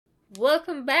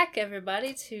Welcome back,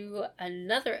 everybody, to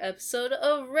another episode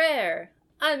of Rare.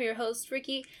 I'm your host,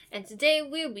 Ricky, and today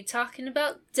we'll be talking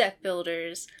about deck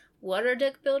builders. What are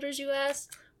deck builders, you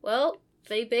ask? Well,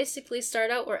 they basically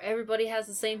start out where everybody has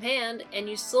the same hand, and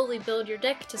you slowly build your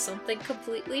deck to something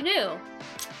completely new.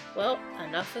 Well,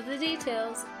 enough of the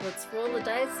details. Let's roll the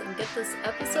dice and get this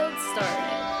episode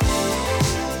started.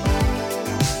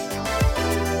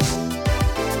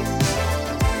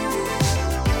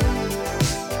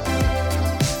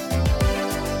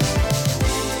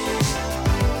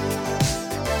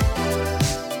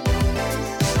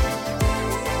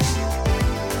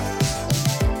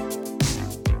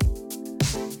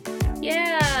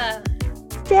 Yeah!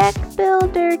 Deck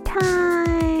builder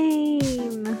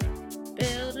time!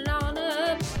 Building on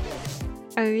up!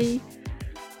 I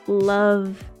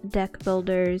love deck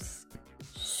builders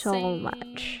so Same.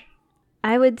 much.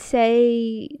 I would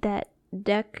say that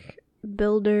deck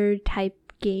builder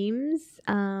type games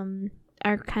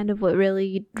are kind of what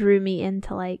really drew me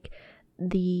into like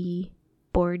the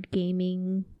board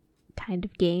gaming kind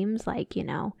of games, like, you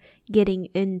know, getting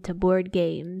into board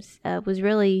games. I was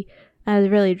really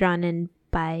drawn in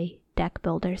by deck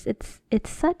builders. It's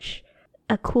such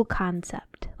a cool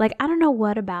concept. Like, I don't know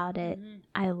what about it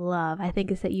I love. I think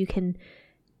it's that you can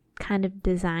kind of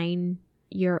design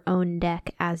your own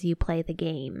deck as you play the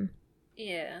game.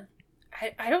 Yeah.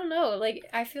 I don't know. Like,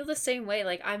 I feel the same way.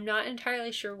 Like, I'm not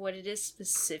entirely sure what it is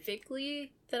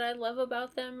specifically that I love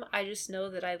about them. I just know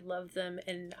that I love them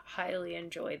and highly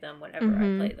enjoy them whenever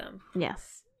I play them.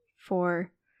 Yes,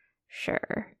 for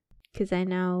sure. Because I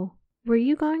know... Were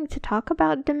you going to talk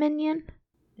about Dominion?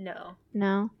 No.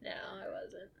 No? No, I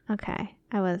wasn't. Okay,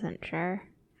 I wasn't sure.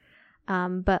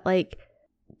 But like,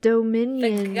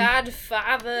 Dominion... The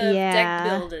godfather of deck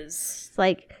builders. It's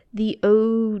like the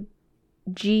OG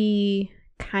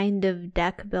kind of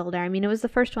deck builder. I mean, it was the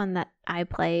first one that I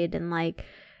played, and like,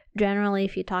 generally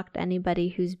if you talk to anybody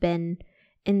who's been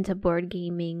into board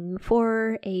gaming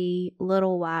for a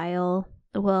little while,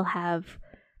 will have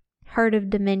heard of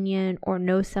Dominion or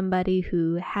know somebody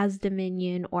who has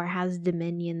Dominion or has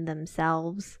Dominion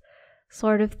themselves,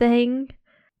 sort of thing.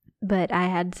 But I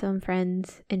had some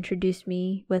friends introduce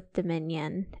me with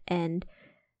Dominion, and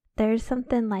there's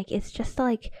something like, it's just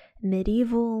like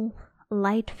medieval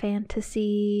light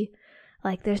fantasy.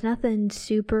 Like, there's nothing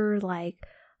super like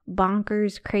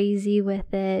bonkers crazy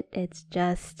with it. It's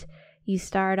just, you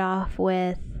start off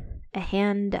with a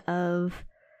hand of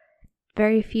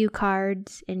very few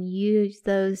cards and use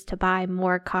those to buy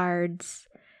more cards.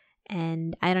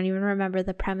 And I don't even remember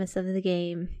the premise of the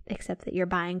game, except that you're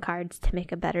buying cards to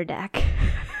make a better deck.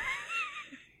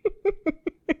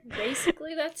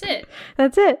 Basically, that's it.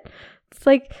 That's it. It's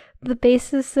like the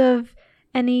basis of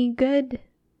any good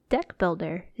deck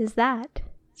builder is that.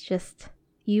 It's just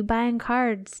you buying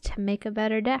cards to make a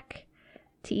better deck.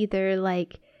 To either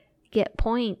like get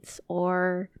points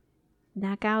or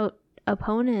knock out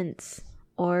opponents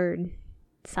or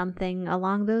something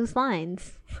along those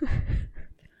lines.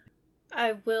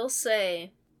 I will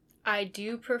say, I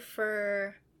do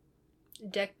prefer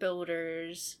deck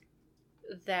builders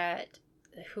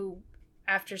who,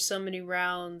 after so many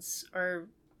rounds, or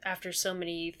after so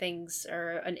many things,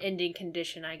 or an ending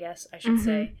condition, I guess I should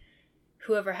say,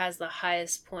 whoever has the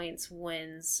highest points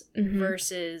wins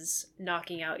versus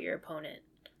knocking out your opponent.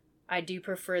 I do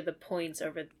prefer the points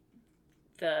over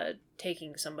the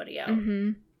taking somebody out.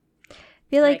 I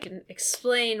feel like I can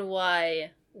explain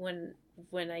why when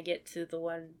I get to the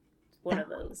one of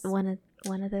those. One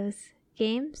of those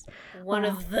games? One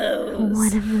of those.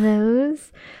 One of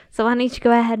those. So why don't you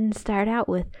go ahead and start out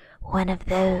with one of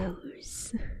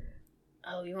those?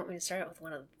 Oh, you want me to start out with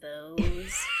one of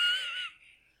those?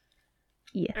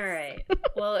 Yes. Alright.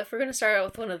 Well, if we're going to start out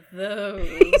with one of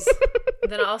those,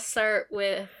 then I'll start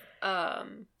with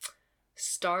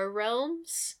Star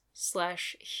Realms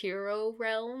 / Hero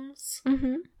Realms.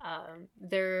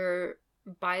 They're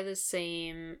by the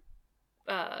same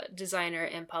designer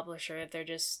and publisher. They're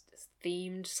just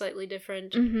themed slightly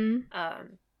different.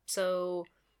 So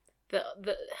the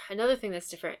another thing that's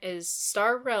different is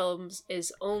Star Realms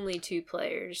is only 2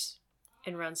 players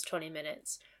and runs 20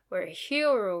 minutes, where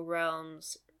Hero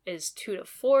Realms is 2 to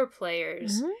 4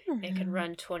 players and can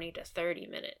run 20 to 30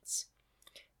 minutes.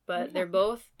 But they're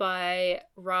both by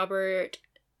Robert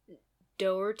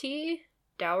Dougherty,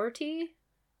 Dougherty,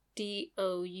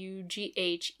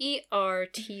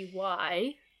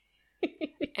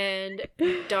 and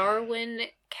Darwin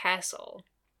Castle,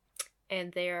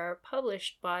 and they are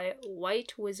published by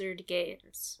White Wizard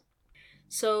Games.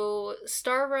 So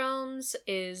Star Realms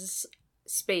is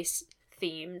space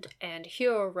themed, and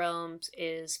Hero Realms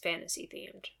is fantasy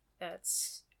themed.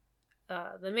 That's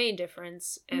the main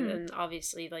difference. And then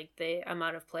obviously like the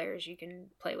amount of players you can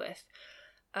play with.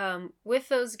 With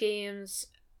those games,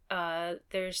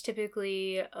 there's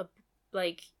typically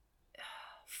like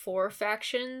 4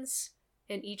 factions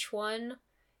in each one,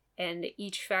 and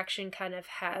each faction kind of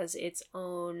has its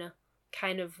own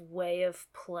kind of way of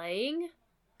playing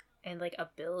and like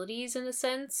abilities in a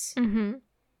sense.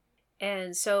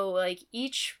 And so like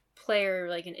each player,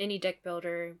 like in any deck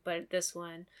builder, but this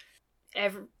one,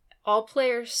 all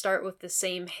players start with the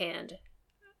same hand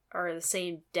or the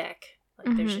same deck.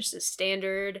 Like there's just a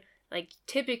standard, like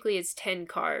typically it's 10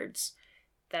 cards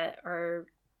that are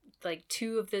like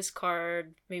 2 of this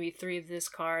card, maybe 3 of this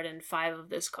card, and 5 of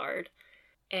this card.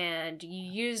 And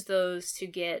you use those to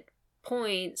get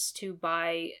points to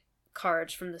buy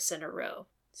cards from the center row.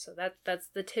 So that's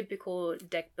the typical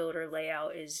deck builder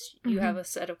layout is you have a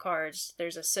set of cards,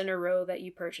 there's a center row that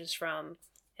you purchase from,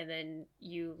 and then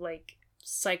you like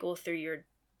cycle through your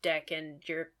deck, and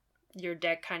your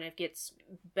deck kind of gets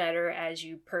better as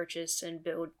you purchase and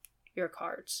build your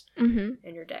cards in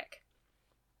your deck.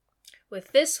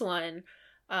 With this one,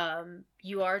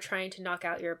 you are trying to knock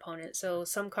out your opponent. So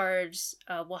some cards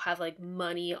will have like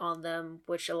money on them,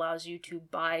 which allows you to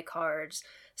buy cards.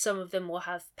 Some of them will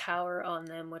have power on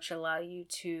them, which allow you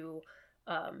to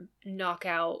knock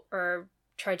out or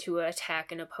try to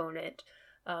attack an opponent.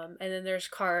 And then there's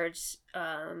cards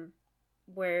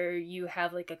where you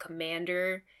have like a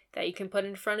commander that you can put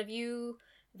in front of you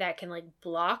that can like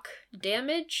block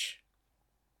damage.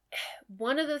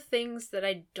 One of the things that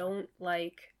I don't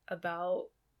like about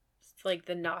like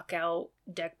the knockout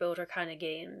deck builder kind of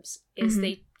games is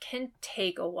they can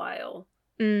take a while.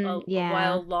 A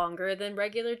while longer than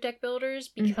regular deck builders,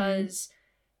 because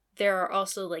there are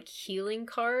also like healing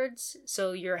cards,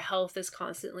 so your health is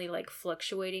constantly like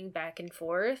fluctuating back and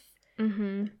forth.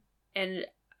 And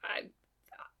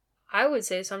I would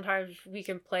say sometimes we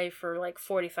can play for like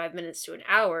 45 minutes to an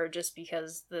hour just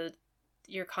because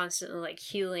you're constantly like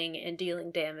healing and dealing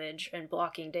damage and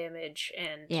blocking damage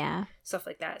and stuff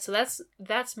like that. So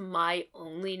that's my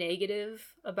only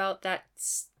negative about that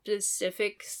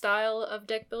specific style of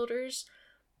deck builders,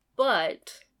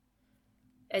 but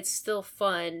it's still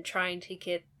fun trying to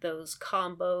get those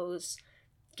combos,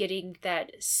 getting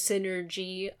that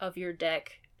synergy of your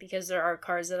deck, because there are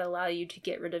cards that allow you to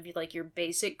get rid of like your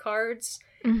basic cards,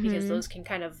 because those can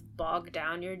kind of bog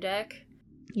down your deck.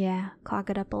 Yeah, clog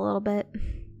it up a little bit.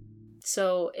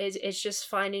 So it's just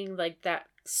finding like that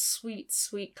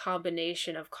sweet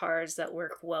combination of cards that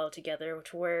work well together,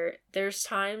 where there's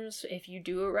times if you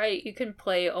do it right, you can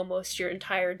play almost your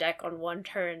entire deck on one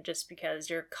turn just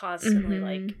because you're constantly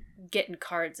like getting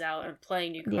cards out and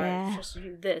playing new cards. Just to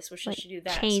do this, which like should do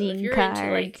that. Chaining so if you're cards,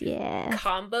 into like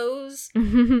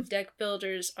combos, deck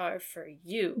builders are for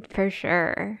you. For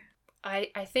sure.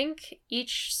 I think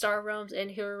each Star Realms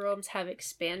and Hero Realms have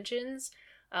expansions.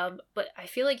 But I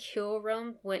feel like Hero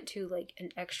Realm went to like an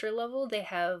extra level. They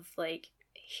have like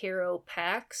hero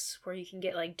packs where you can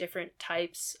get like different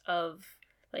types of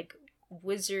like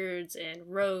wizards and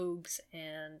rogues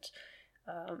and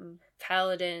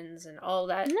paladins and all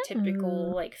that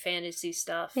typical like fantasy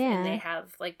stuff. And they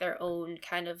have like their own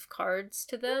kind of cards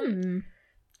to them.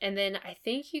 And then I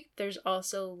think there's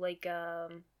also like a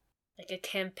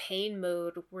campaign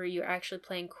mode where you're actually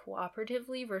playing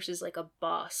cooperatively versus like a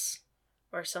boss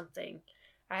or something.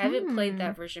 I haven't played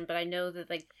that version, but I know that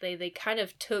like they kind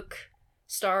of took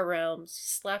Star Realms,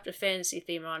 slapped a fantasy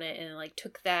theme on it, and like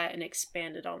took that and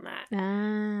expanded on that.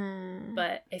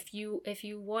 But if you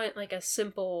want like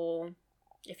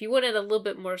if you want it a little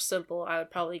bit more simple, I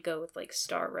would probably go with like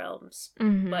Star Realms.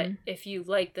 But if you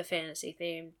like the fantasy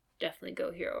theme, definitely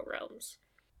go Hero Realms.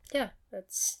 Yeah,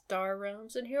 that's Star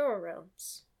Realms and Hero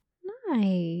Realms.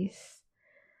 Nice.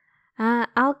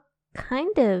 I'll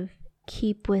kind of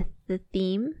keep with the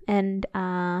theme, and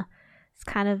it's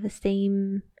kind of the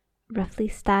same roughly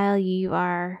style. You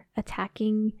are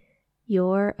attacking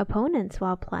your opponents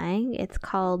while playing. It's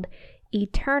called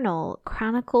Eternal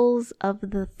Chronicles of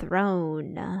the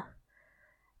Throne.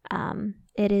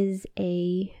 It is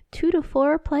a 2 to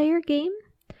 4 player game,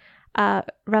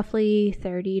 roughly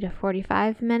 30 to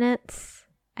 45 minutes.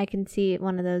 I can see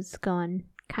one of those going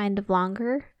kind of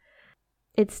longer.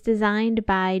 It's designed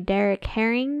by Derek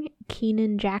Herring,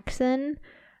 Keenan Jackson,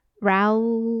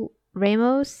 Raul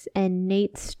Ramos, and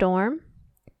Nate Storm.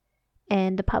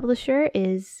 And the publisher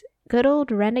is good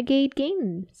old Renegade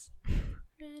Games.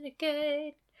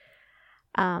 Renegade.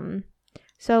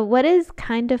 So what is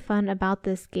kind of fun about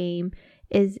this game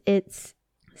is it's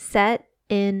set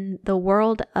in the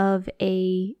world of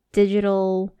a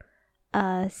digital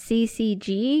a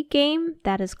CCG game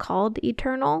that is called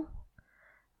Eternal.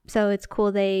 So it's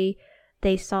cool they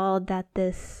saw that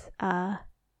this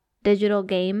digital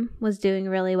game was doing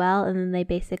really well, and then they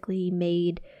basically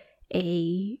made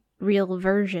a real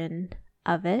version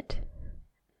of it.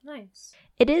 Nice.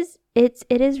 It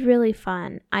is really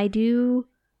fun. I do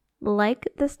like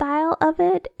the style of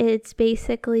it. It's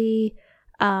basically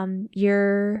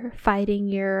you're fighting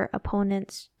your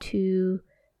opponents to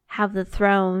have the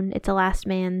throne. It's a last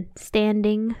man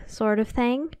standing sort of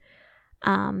thing.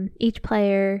 Each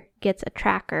player gets a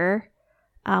tracker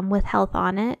with health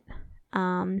on it.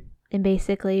 And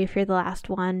basically, if you're the last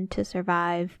one to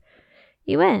survive,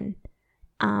 you win.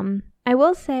 I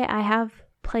will say I have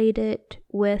played it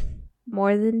with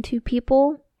more than 2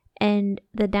 people, and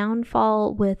the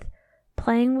downfall with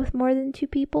playing with more than 2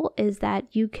 people is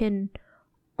that you can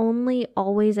only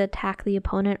always attack the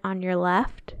opponent on your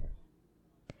left.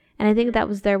 And I think that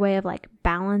was their way of like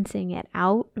balancing it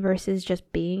out versus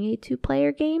just being a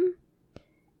 2-player game,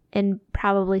 and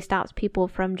probably stops people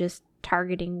from just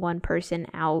targeting one person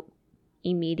out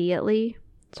immediately,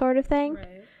 sort of thing.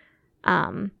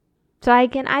 Right. So I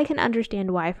can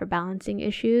understand why for balancing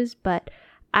issues, but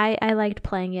I liked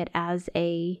playing it as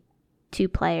a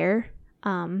 2-player.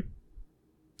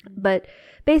 But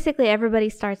basically everybody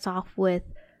starts off with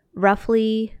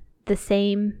roughly the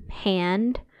same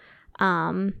hand.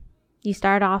 You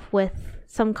start off with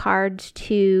some cards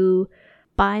to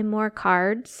buy more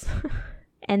cards,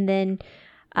 and then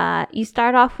you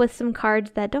start off with some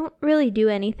cards that don't really do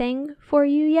anything for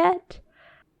you yet.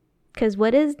 Because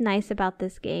what is nice about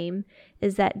this game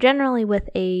is that generally with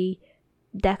a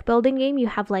deck building game, you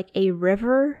have like a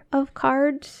river of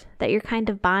cards that you're kind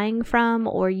of buying from,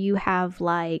 or you have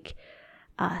like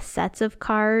sets of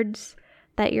cards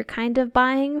that you're kind of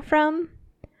buying from.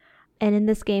 And in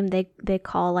this game, they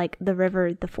call like the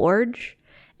river the forge,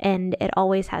 and it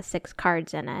always has 6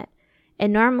 cards in it.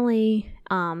 And normally,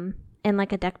 in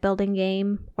like a deck building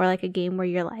game or like a game where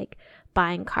you're like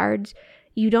buying cards,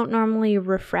 you don't normally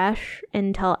refresh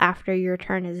until after your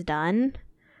turn is done.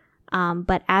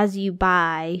 But as you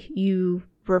buy, you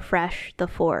refresh the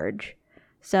forge.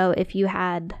 So if you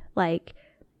had like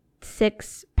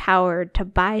 6 power to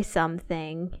buy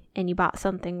something and you bought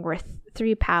something worth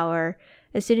 3 power,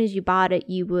 as soon as you bought it,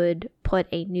 you would put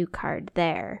a new card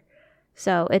there.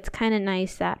 So it's kind of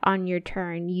nice that on your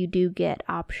turn, you do get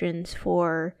options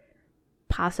for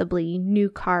possibly new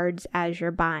cards as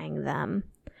you're buying them.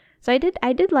 So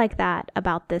I did like that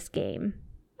about this game.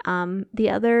 The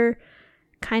other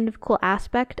kind of cool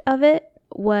aspect of it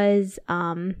was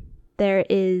there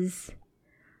is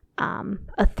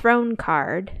a throne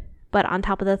card, but on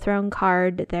top of the throne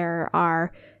card there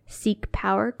are seek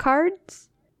power cards,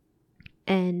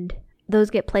 and those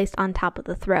get placed on top of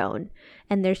the throne.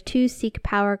 And there's 2 seek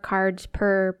power cards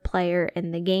per player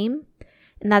in the game,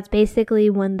 and that's basically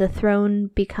when the throne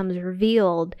becomes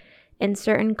revealed, and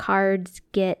certain cards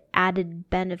get added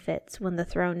benefits when the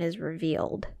throne is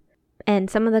revealed. And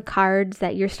some of the cards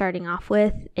that you're starting off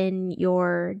with in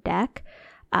your deck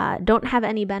don't have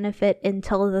any benefit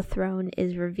until the throne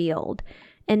is revealed.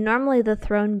 And normally the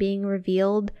throne being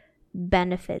revealed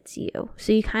benefits you.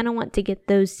 So you kind of want to get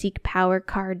those seek power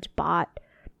cards bought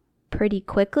pretty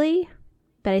quickly.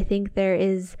 But I think there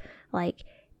is like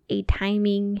a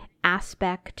timing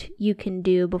aspect you can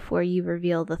do before you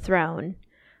reveal the throne.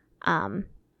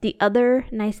 The other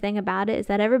nice thing about it is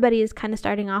that everybody is kind of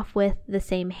starting off with the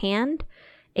same hand,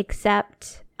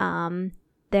 except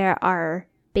there are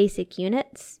basic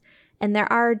units, and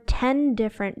there are 10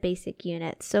 different basic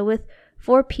units. So with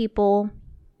 4 people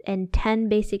and 10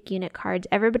 basic unit cards,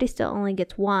 everybody still only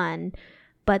gets 1,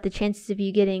 but the chances of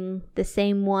you getting the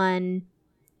same one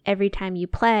every time you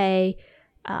play,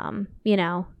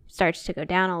 starts to go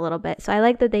down a little bit. So I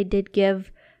like that they did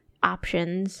give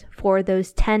options for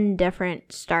those 10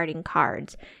 different starting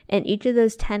cards, and each of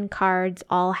those 10 cards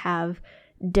all have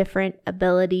different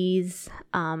abilities,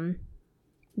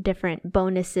 different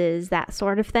bonuses, that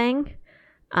sort of thing.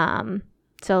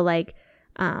 So like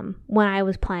when I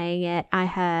was playing it, I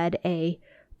had a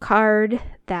card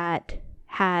that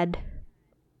had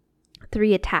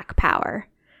 3 attack power,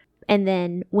 and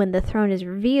then when the throne is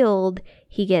revealed,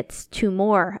 he gets 2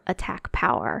 more attack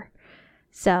power.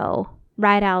 So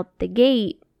right out the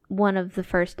gate, one of the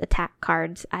first attack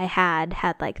cards I had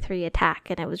like 3 attack,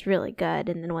 and it was really good.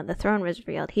 And then when the throne was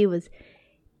revealed, he was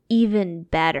even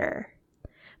better.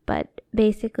 But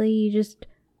basically, you just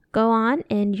go on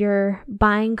and you're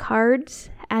buying cards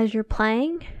as you're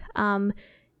playing.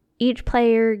 Each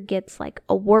player gets like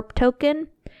a warp token,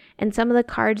 and some of the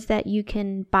cards that you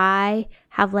can buy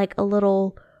have like a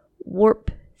little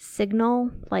warp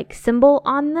signal, like symbol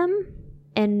on them.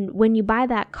 And when you buy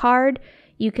that card,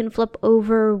 you can flip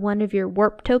over one of your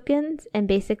warp tokens and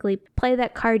basically play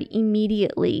that card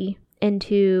immediately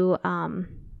into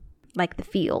like the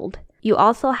field. You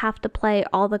also have to play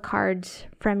all the cards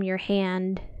from your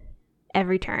hand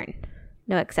every turn.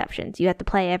 No exceptions. You have to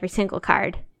play every single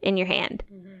card in your hand.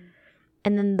 Mm-hmm.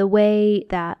 And then the way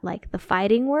that like the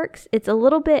fighting works, it's a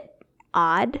little bit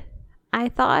odd, I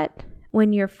thought.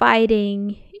 When you're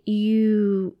fighting,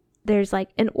 there's like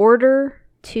an order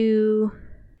to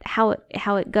how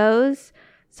it goes.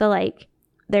 So like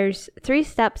there's 3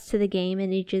 steps to the game,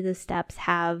 and each of the steps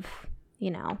have,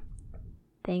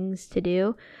 things to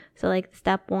do. So like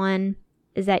step 1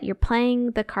 is that you're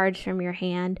playing the cards from your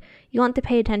hand. You want to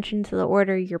pay attention to the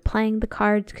order you're playing the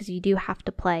cards, because you do have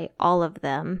to play all of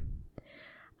them.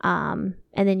 And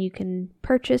then you can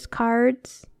purchase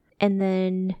cards. And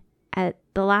then at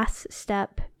the last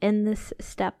step in this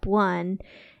step 1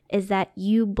 is that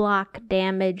you block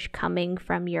damage coming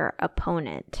from your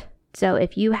opponent. So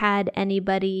if you had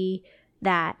anybody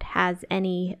that has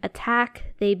any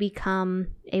attack, they become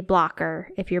a blocker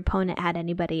if your opponent had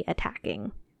anybody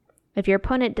attacking. If your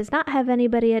opponent does not have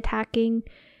anybody attacking,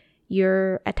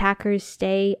 your attackers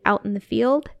stay out in the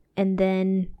field, and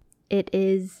then it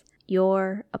is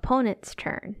your opponent's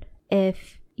turn.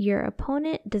 If your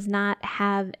opponent does not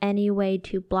have any way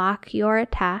to block your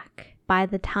attack by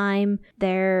the time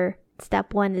their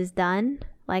step 1 is done,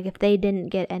 like if they didn't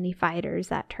get any fighters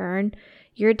that turn,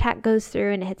 your attack goes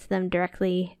through and hits them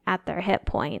directly at their hit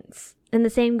points. And the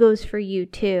same goes for you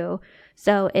too.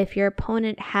 So if your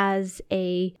opponent has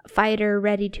a fighter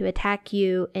ready to attack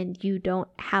you and you don't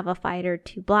have a fighter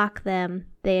to block them,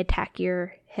 they attack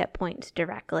your hit points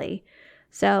directly.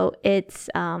 So it's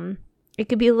it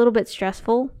could be a little bit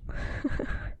stressful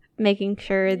making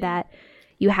sure that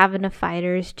you have enough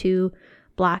fighters to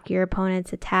block your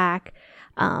opponent's attack.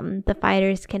 The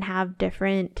fighters can have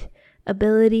different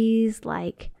abilities,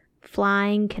 like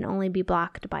flying can only be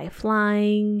blocked by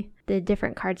flying. The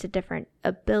different cards have different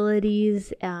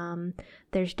abilities.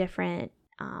 There's different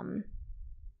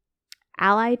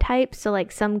ally types. So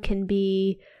like some can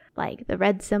be like the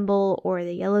red symbol or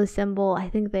the yellow symbol. I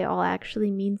think they all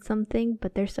actually mean something,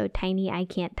 but they're so tiny I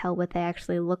can't tell what they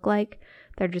actually look like.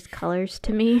 They're just colors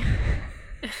to me.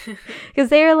 Because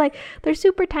they're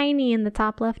super tiny in the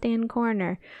top left hand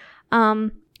corner.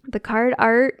 The card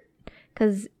art,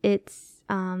 because it's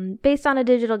based on a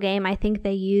digital game, I think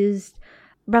they used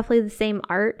roughly the same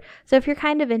art. So if you're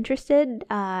kind of interested,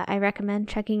 I recommend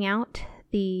checking out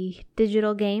the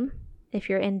digital game if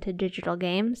you're into digital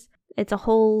games. It's a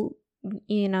whole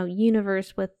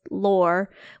universe with lore,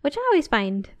 which I always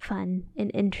find fun and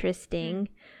interesting.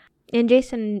 And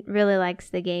Jason really likes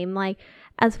the game. Like,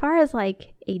 as far as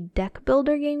like a deck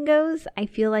builder game goes, I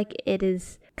feel like it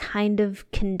is kind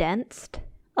of condensed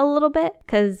a little bit,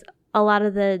 because a lot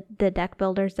of the deck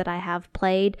builders that I have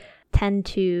played tend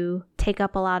to take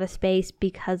up a lot of space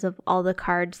because of all the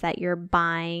cards that you're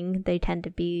buying. They tend to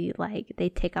be like, they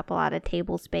take up a lot of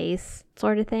table space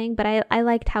sort of thing. But I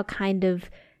liked how kind of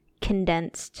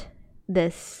condensed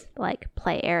this like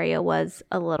play area was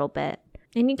a little bit.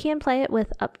 And you can play it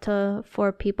with up to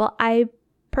 4 people. I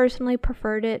personally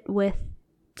preferred it with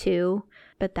 2,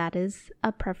 but that is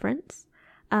a preference.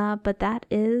 But that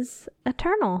is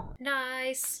Eternal.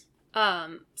 Nice.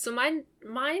 So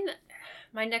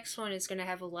my next one is going to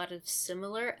have a lot of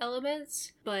similar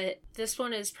elements, but this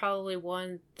one is probably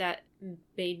one that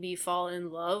made me fall in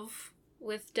love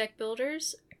with deck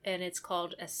builders, and it's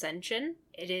called Ascension.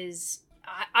 It is,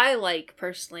 I like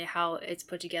personally how it's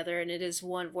put together, and it is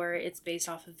one where it's based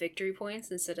off of victory points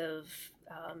instead of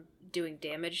doing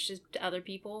damage to other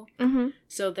people. Mm-hmm.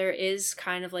 So there is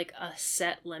kind of like a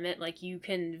set limit, like you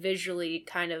can visually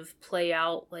kind of play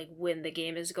out like when the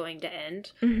game is going to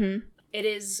end. Mm-hmm. It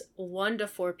is 1 to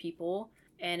 4 people,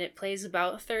 and it plays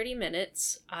about 30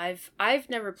 minutes. I've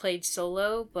never played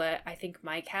solo, but I think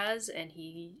Mike has, and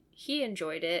he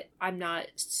enjoyed it. I'm not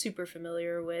super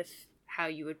familiar with how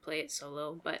you would play it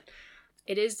solo, but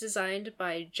it is designed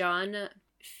by John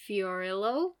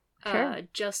Fiorillo, sure.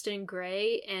 Justin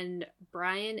Gray, and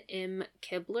Brian M.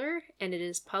 Kibler, and it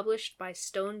is published by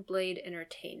Stoneblade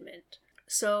Entertainment.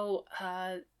 So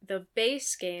the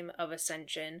base game of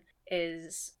Ascension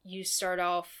is you start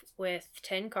off with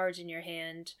 10 cards in your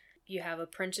hand. You have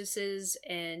apprentices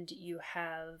and you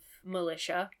have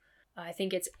militia. I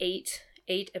think it's 8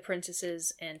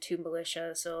 apprentices and 2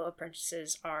 militia. So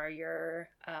apprentices are your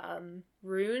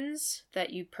runes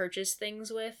that you purchase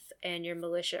things with, and your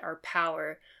militia are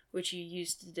power, which you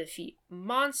use to defeat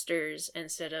monsters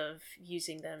instead of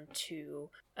using them to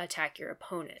attack your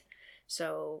opponent.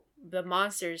 So the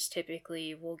monsters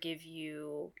typically will give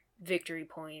you victory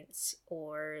points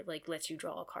or like lets you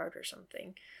draw a card or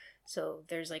something. So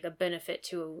there's like a benefit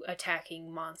to attacking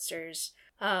monsters.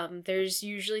 There's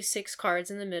usually 6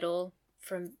 cards in the middle.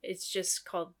 It's just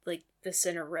called like the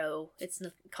center row. It's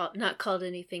not called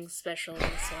anything special in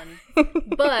this one.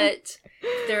 But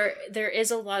there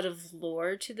is a lot of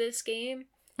lore to this game.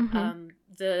 Mm-hmm.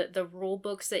 The rule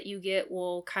books that you get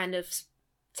will kind of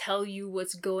tell you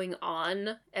what's going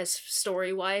on as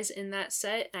story-wise in that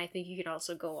set. And I think you can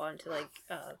also go on to like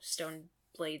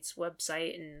Stoneblade's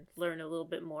website and learn a little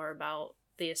bit more about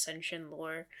the Ascension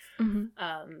lore.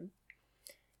 Mm-hmm.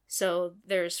 So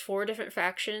there's 4 different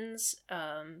factions.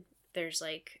 There's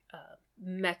like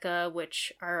Mecha,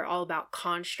 which are all about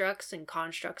constructs, and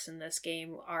constructs in this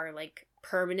game are like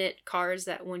permanent cards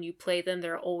that when you play them,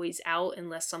 they're always out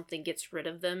unless something gets rid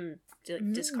of them,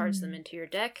 discards them into your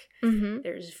deck. Mm-hmm.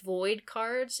 There's void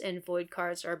cards, and void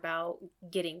cards are about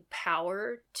getting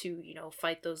power to,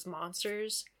 fight those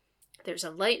monsters. There's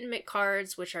enlightenment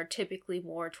cards, which are typically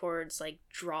more towards like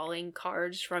drawing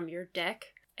cards from your deck.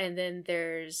 And then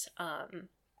there's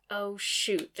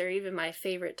they're even my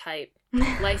favorite type,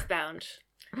 Lifebound.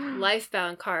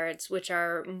 Lifebound cards, which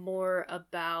are more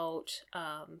about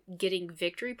getting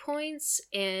victory points,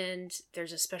 and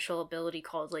there's a special ability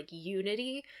called like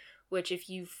Unity, which if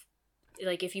you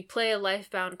play a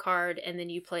Lifebound card and then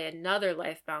you play another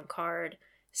Lifebound card,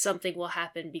 something will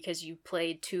happen because you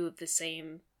played 2 of the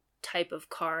same type of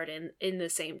card in the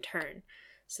same turn.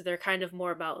 So they're kind of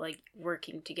more about like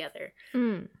working together.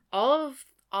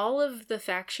 All of the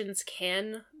factions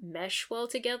can mesh well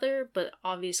together, but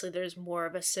obviously there's more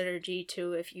of a synergy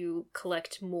to if you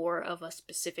collect more of a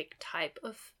specific type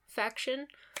of faction.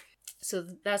 So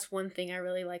that's one thing I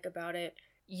really like about it.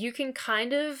 You can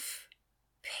kind of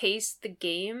pace the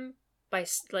game by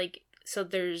like, so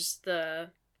there's the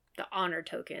honor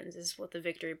tokens is what the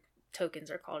victory tokens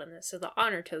are called in this. So the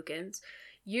honor tokens,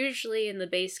 usually in the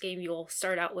base game you'll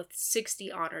start out with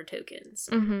 60 honor tokens.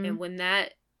 Mm-hmm. And when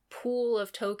that pool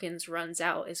of tokens runs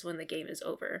out is when the game is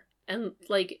over. And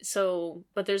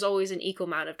but there's always an equal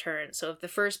amount of turns. So if the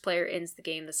first player ends the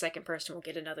game, the second person will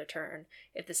get another turn.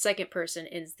 If the second person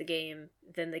ends the game,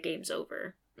 then the game's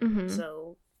over. Mm-hmm.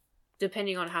 So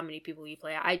depending on how many people you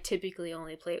play, I typically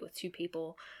only play it with 2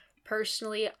 people.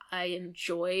 Personally, I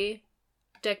enjoy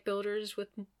deck builders with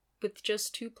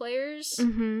just 2 players.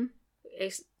 Mm-hmm.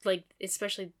 It's like,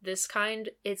 especially this kind,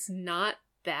 it's not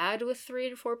bad with 3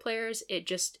 and 4 players.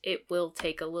 It will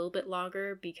take a little bit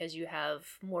longer because you have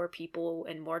more people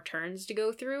and more turns to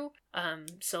go through.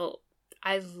 So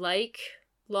I like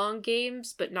long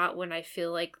games, but not when I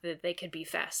feel like that they could be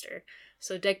faster.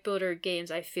 So deck builder games,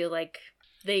 I feel like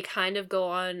they kind of go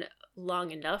on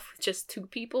long enough with just 2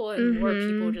 people, and more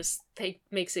people just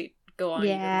makes it go on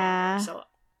even longer. So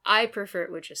I prefer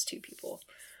it with just 2 people,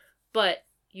 but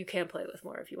you can play with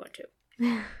more if you want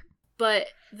to. But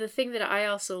the thing that I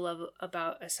also love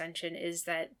about Ascension is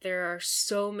that there are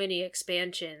so many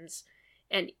expansions,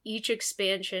 and each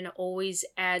expansion always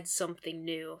adds something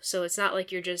new. So it's not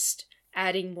like you're just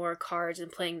adding more cards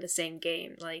and playing the same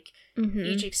game. Like,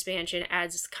 each expansion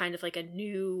adds kind of like a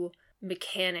new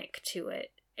mechanic to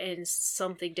it and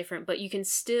something different. But you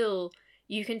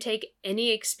can take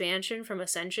any expansion from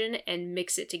Ascension and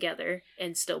mix it together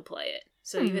and still play it.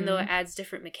 So even though it adds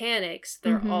different mechanics,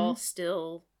 they're all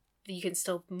still... You can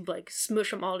still like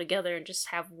smush them all together and just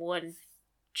have one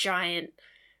giant,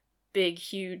 big,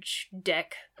 huge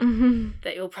deck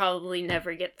that you'll probably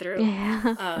never get through.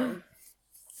 Yeah.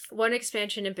 One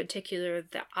expansion in particular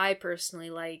that I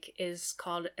personally like is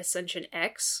called Ascension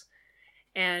X,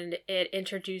 and it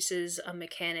introduces a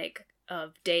mechanic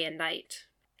of day and night.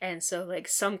 And so like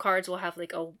some cards will have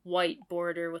like a white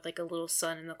border with like a little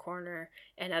sun in the corner,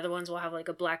 and other ones will have like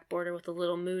a black border with a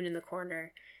little moon in the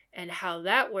corner. And how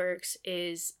that works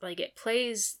is, like, it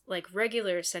plays like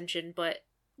regular Ascension, but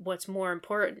what's more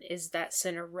important is that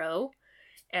center row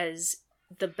as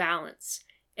the balance.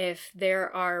 If there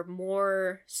are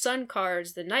more sun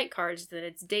cards than night cards, then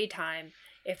it's daytime.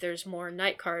 If there's more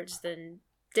night cards than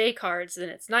day cards, then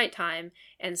it's nighttime.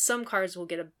 And some cards will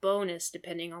get a bonus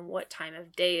depending on what time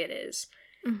of day it is.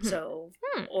 Mm-hmm. So,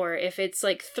 or if it's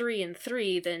like 3 and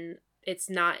 3, then it's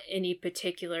not any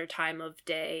particular time of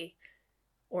day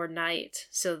or night,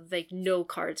 so like no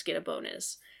cards get a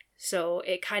bonus. So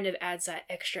it kind of adds that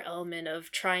extra element of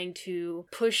trying to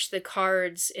push the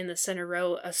cards in the center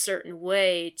row a certain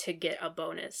way to get a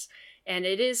bonus. And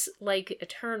it is like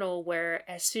Eternal, where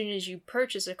as soon as you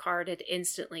purchase a card, it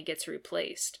instantly gets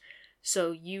replaced.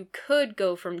 So you could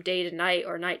go from day to night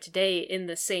or night to day in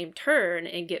the same turn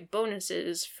and get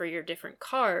bonuses for your different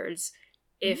cards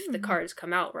if the cards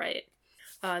come out right.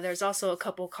 There's also a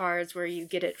couple cards where you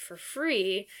get it for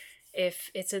free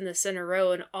if it's in the center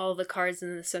row and all the cards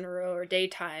in the center row are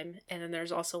daytime. And then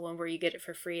there's also one where you get it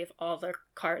for free if all the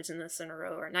cards in the center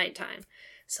row are nighttime.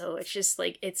 So it's just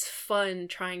like, it's fun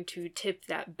trying to tip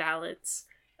that balance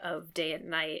of day and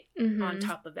night on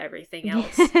top of everything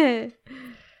else. I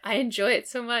enjoy it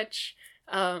so much.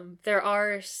 There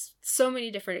are so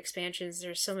many different expansions.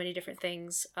 There's so many different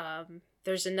things.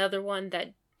 There's another one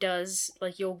that does,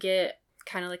 like, you'll get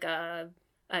kind of like a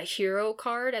hero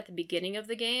card at the beginning of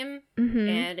the game,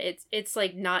 and it's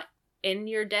like not in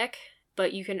your deck,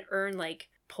 but you can earn like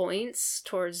points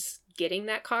towards getting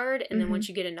that card, and then once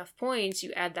you get enough points,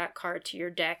 you add that card to your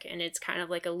deck, and it's kind of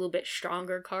like a little bit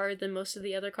stronger card than most of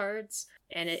the other cards,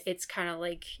 and it's kind of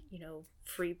like, you know,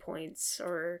 free points,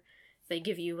 or they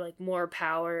give you like more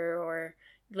power, or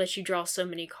let you draw so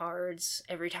many cards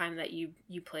every time that you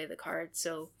play the card.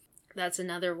 So that's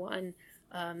another one.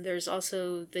 There's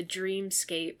also the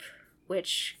Dreamscape,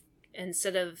 which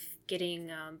instead of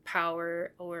getting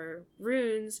power or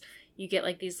runes, you get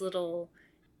like these little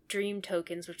dream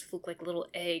tokens, which look like little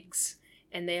eggs,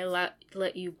 and they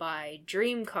let you buy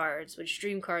dream cards, which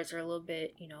dream cards are a little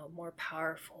bit, you know, more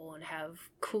powerful and have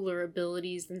cooler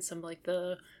abilities than some like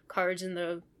the cards in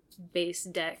the base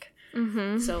deck.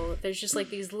 So there's just like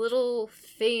these little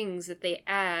things that they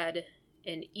add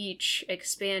in each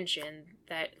expansion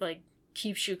that like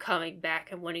keeps you coming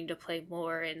back and wanting to play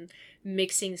more, and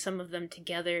mixing some of them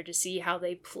together to see how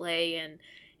they play, and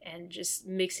just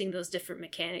mixing those different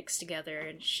mechanics together,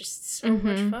 and it's just so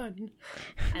much fun.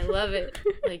 I love it.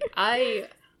 Like, I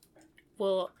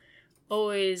will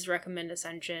always recommend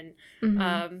Ascension.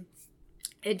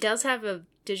 It does have a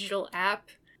digital app.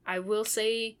 I will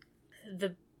say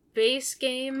the base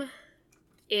game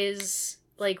is,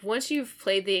 like, once you've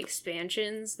played the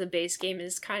expansions, the base game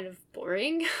is kind of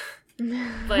boring.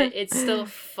 But it's still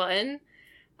fun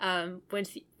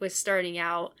with starting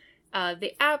out.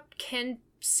 The app can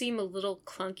seem a little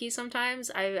clunky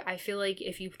sometimes. I feel like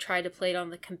if you try to play it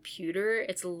on the computer,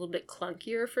 it's a little bit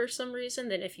clunkier for some reason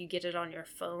than if you get it on your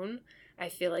phone. I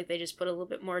feel like they just put a little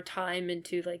bit more time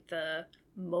into like the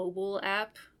mobile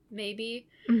app, maybe.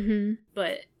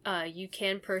 But you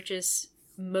can purchase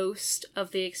most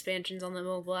of the expansions on the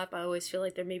mobile app. I always feel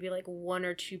like they're maybe like one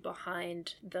or two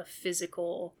behind the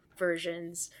physical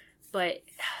versions, but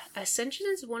Ascension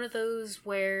is one of those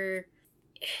where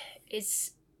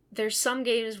there's some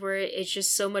games where it's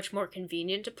just so much more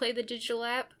convenient to play the digital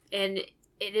app, and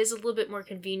it is a little bit more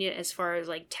convenient as far as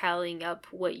like tallying up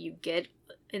what you get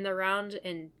in the round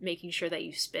and making sure that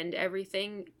you spend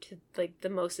everything to like the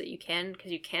most that you can,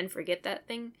 because you can forget that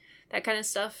kind of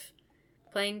stuff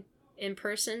playing in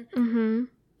person.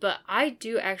 But I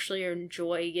do actually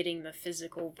enjoy getting the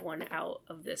physical one out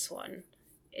of this one.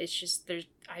 It's just,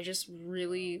 I just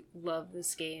really love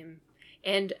this game.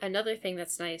 And another thing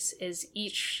that's nice is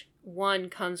each one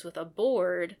comes with a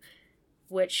board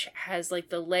which has like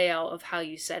the layout of how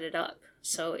you set it up.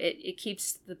 So it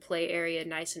keeps the play area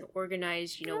nice and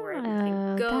organized. You know where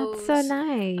everything goes. That's so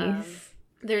nice.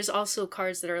 There's also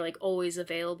cards that are like always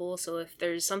available. So if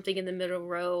there's something in the middle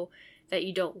row that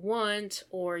you don't want,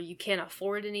 or you can't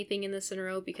afford anything in the center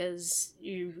row because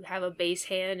you have a base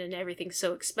hand and everything's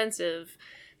so expensive,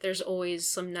 there's always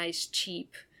some nice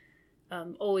cheap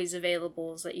always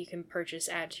availables that you can purchase,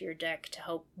 add to your deck to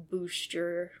help boost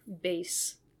your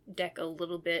base deck a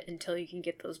little bit until you can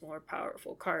get those more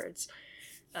powerful cards.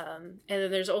 And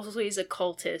then there's always a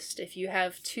cultist. If you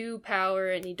have 2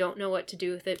 power and you don't know what to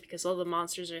do with it because all the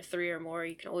monsters are 3 or more,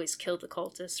 you can always kill the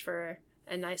cultist for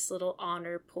a nice little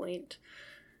honor point.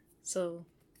 So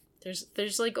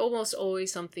there's like almost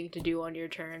always something to do on your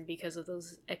turn because of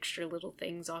those extra little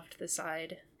things off to the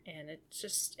side. And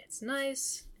it's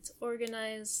nice, it's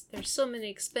organized, there's so many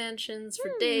expansions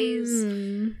for days.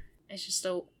 It's just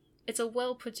it's a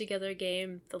well put together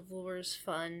game. The lore's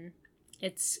fun.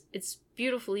 It's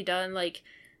beautifully done. Like,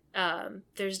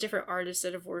 there's different artists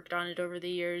that have worked on it over the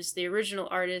years. The original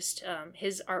artist,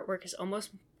 his artwork is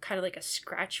almost kind of like a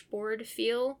scratchboard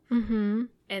feel. And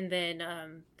then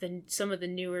some of the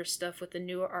newer stuff with the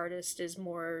newer artist is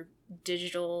more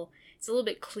digital. It's a little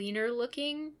bit cleaner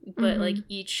looking, but like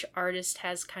each artist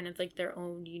has kind of like their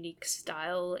own unique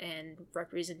style and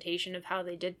representation of how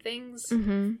they did things.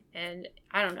 And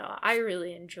I don't know, I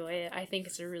really enjoy it. I think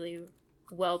it's a really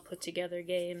well put together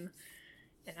game,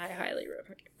 and I highly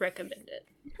recommend it.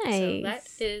 Nice. So that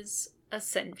is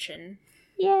Ascension.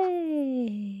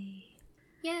 Yay!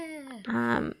 Yeah.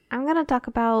 I'm gonna talk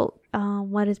about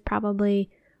what is probably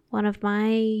one of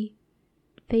my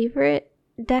favorite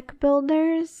deck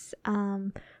builders.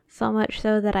 So much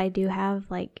so that I do have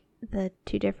like the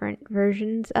 2 different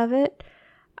versions of it.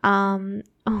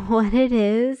 What it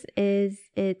is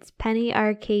it's Penny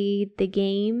Arcade the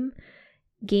game,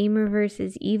 Gamer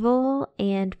versus Evil,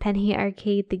 and Penny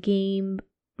Arcade the game,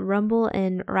 Rumble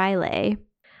and Riley.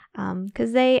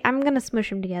 Because I'm gonna smush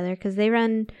them together because they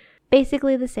run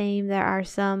basically the same. There are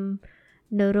some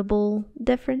notable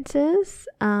differences,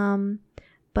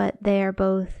 but they are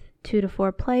both 2 to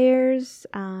 4 players,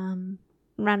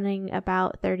 running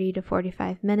about 30 to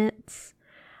 45 minutes.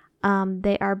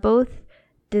 They are both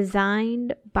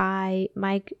designed by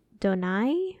Mike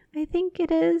Donai, I think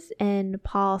it is, and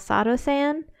Paul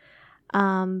Sato-san.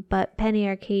 But Penny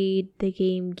Arcade, the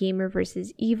game Gamer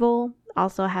vs. Evil,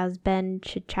 also has Ben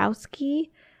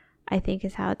Chachowski, I think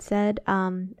is how it's said,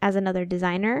 as another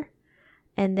designer.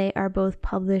 And they are both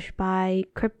published by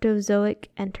Cryptozoic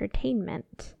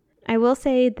Entertainment. I will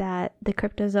say that the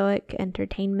Cryptozoic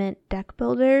Entertainment deck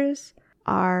builders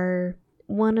are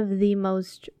one of the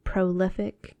most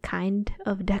prolific kind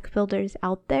of deck builders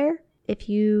out there. If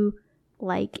you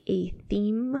like a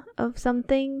theme of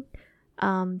something,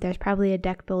 there's probably a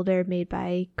deck builder made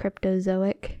by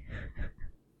Cryptozoic.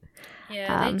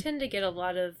 Yeah, they tend to get a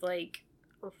lot of like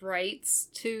rights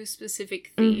to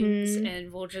specific themes,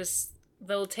 and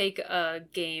they'll take a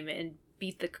game and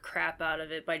beat the crap out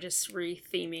of it by just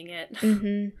re-theming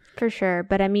it. For sure.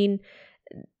 But I mean,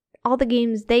 all the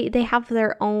games, they have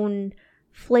their own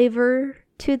flavor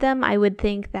to them. I would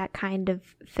think that kind of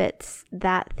fits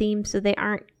that theme, so they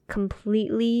aren't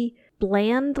completely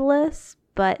blandless,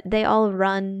 but they all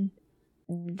run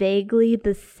vaguely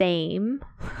the same.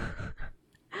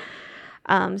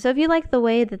 So if you like the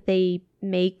way that they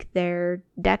make their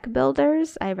deck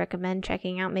builders, I recommend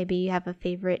checking out. Maybe you have a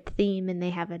favorite theme and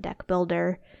they have a deck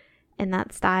builder in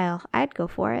that style. I'd go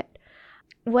for it.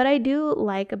 What I do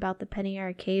like about the Penny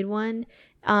Arcade one,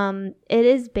 it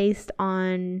is based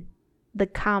on the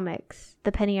comics,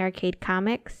 the Penny Arcade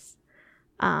comics.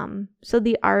 So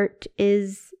the art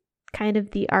is kind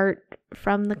of the art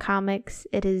from the comics.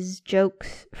 It is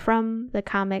jokes from the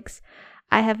comics.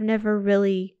 I have never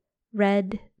really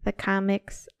read the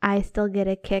comics. I still get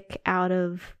a kick out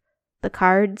of the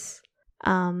cards.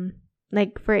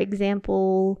 Like for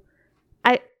example,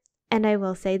 I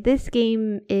will say this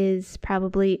game is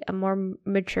probably a more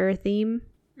mature theme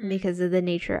because of the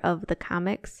nature of the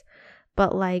comics.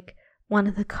 But like one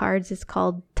of the cards is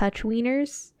called Touch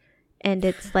Wieners, and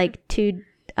it's like 2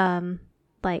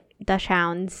 like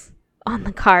Dachshunds on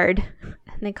the card,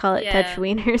 and they call it Touch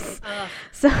Wieners.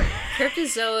 So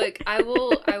Cryptozoic, I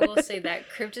will say that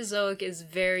Cryptozoic is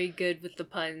very good with the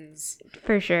puns.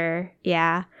 For sure,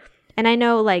 yeah. And I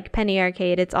know like Penny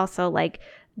Arcade, it's also like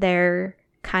their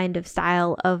kind of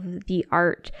style of the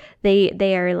art. They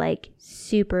are like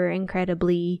super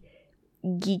incredibly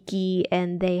geeky,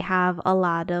 and they have a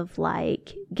lot of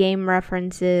like game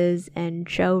references and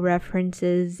show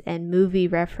references and movie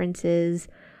references,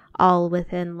 all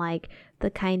within like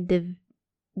the kind of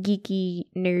geeky,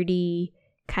 nerdy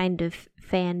kind of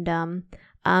fandom.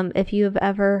 If you have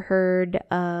ever heard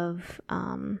of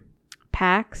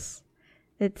PAX,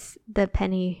 it's the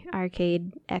Penny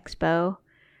Arcade Expo.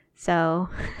 So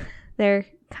they're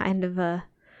kind of a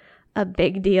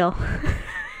big deal.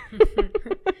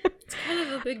 It's kind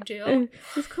of a big deal.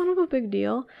 It's kind of a big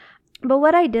deal. But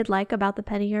what I did like about the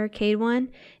Penny Arcade one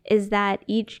is that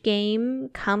each game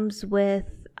comes with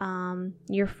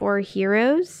your 4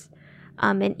 heroes.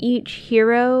 And each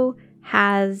hero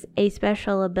has a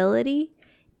special ability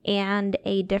and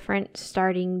a different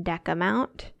starting deck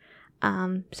amount.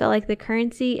 So like the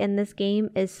currency in this game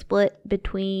is split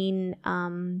between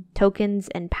tokens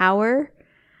and power.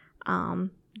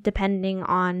 Depending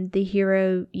on the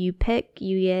hero you pick,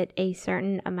 you get a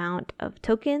certain amount of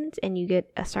tokens and you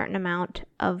get a certain amount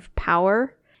of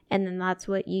power. And then that's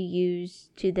what you use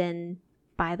to then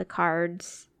buy the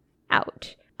cards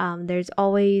out. There's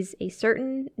always a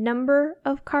certain number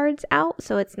of cards out,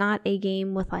 so it's not a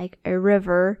game with like a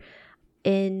river.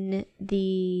 In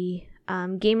the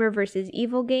Gamer versus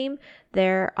Evil game,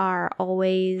 there are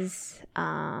always,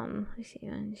 let's see,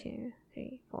 1, 2,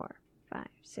 3, 4, 5,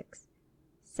 6,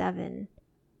 7,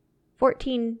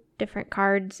 14 different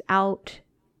cards out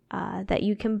that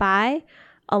you can buy,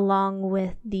 along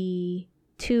with the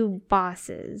 2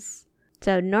 bosses.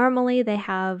 So normally they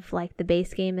have like the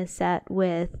base game is set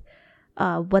with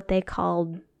what they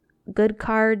call good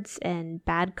cards and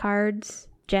bad cards.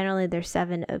 Generally there's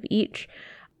 7 of each.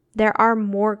 There are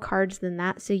more cards than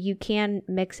that, so you can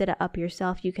mix it up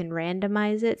yourself. You can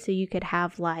randomize it, so you could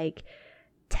have like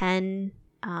 10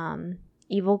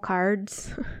 evil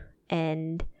cards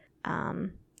and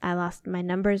I lost my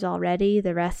numbers already,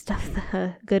 the rest of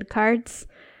the good cards.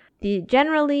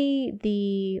 Generally,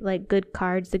 the like good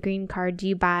cards, the green cards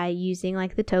you buy using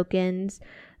like the tokens.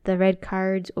 The red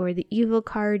cards or the evil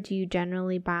cards you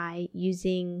generally buy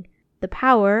using the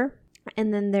power.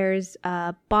 And then there's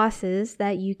bosses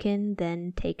that you can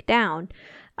then take down.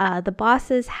 The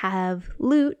bosses have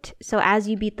loot. So as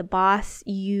you beat the boss,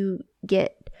 you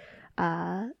get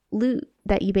loot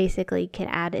that you basically can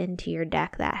add into your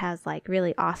deck that has like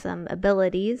really awesome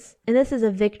abilities. And this is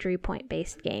a victory point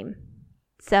based game.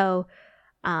 So,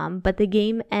 but the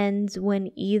game ends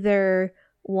when either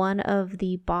one of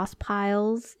the boss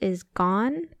piles is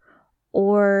gone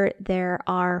or there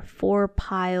are 4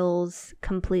 piles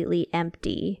completely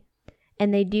empty.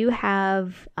 And they do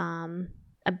have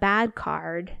a bad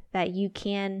card that you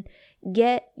can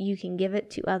get. You can give it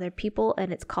to other people,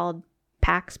 and it's called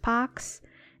Pax Pox,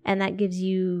 and that gives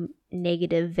you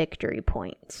negative victory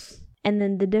points. And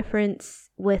then the difference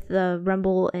with the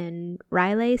Rumble and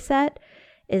Riley set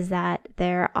is that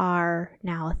there are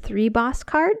now 3 boss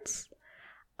cards.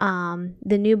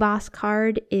 The new boss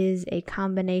card is a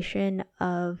combination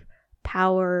of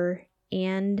power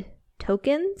and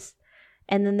tokens.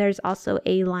 And then there's also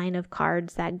a line of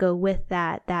cards that go with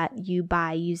that you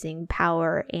buy using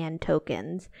power and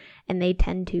tokens. And they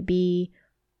tend to be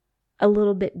a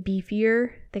little bit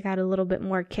beefier. They got a little bit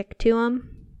more kick to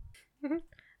them.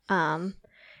 Mm-hmm.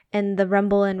 And the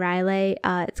Rumble and Riley,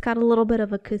 it's got a little bit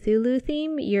of a Cthulhu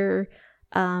theme. Your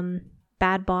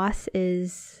bad boss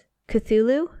is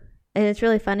Cthulhu. And it's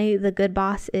really funny. The good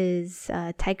boss is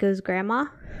Tycho's grandma.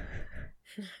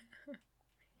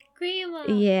 Grandma.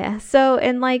 Yeah. So,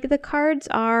 and like the cards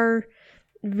are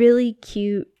really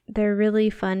cute. They're really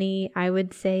funny. I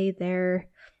would say they're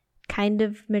kind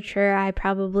of mature. I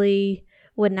probably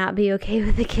would not be okay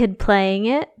with a kid playing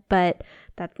it, but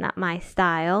that's not my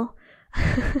style.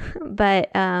 But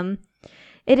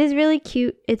it is really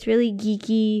cute. It's really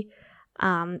geeky.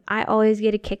 I always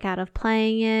get a kick out of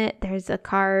playing it. There's a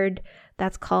card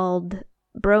that's called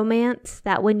Bromance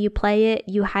that when you play it,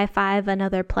 you high five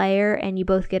another player and you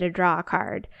both get to draw a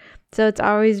card. So it's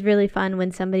always really fun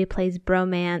when somebody plays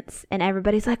Bromance and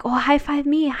everybody's like, oh, high five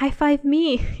me, high five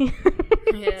me.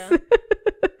 Yeah.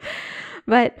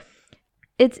 But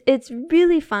it's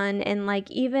really fun. And like,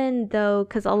 even though,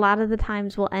 because a lot of the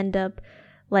times we'll end up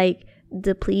like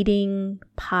depleting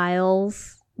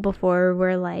piles before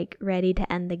we're like ready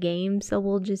to end the game. So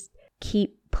we'll just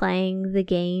keep playing the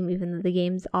game even though the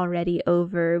game's already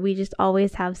over. We just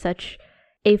always have such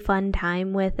a fun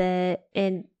time with it.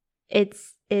 And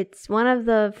it's one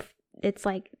of it's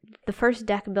like the first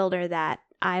deck builder that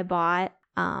I bought.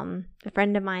 A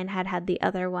friend of mine had the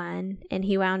other one and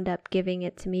he wound up giving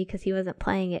it to me because he wasn't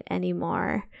playing it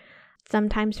anymore.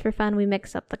 Sometimes for fun we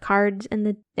mix up the cards in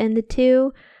the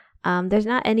two. There's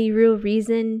not any real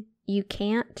reason you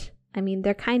can't. I mean,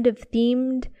 they're kind of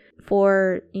themed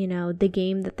for, the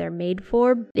game that they're made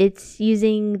for. It's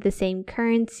using the same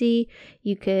currency.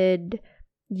 You could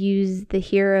use the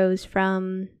heroes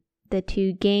from the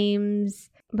 2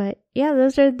 games. But yeah,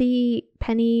 those are the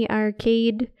Penny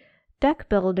Arcade deck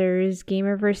builders,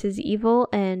 Gamer vs. Evil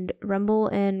and Rumble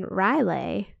and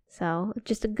Riley. So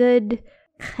just a good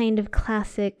kind of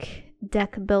classic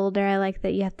deck builder. I like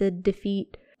that you have to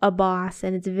defeat a boss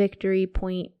and it's victory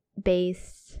point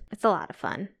based. It's a lot of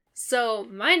fun. So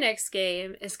my next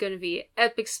game is going to be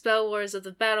Epic Spell Wars of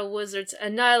the Battle Wizards, a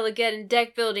Nihilogeddon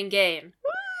deck building game.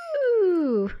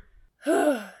 Woo!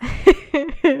 I'm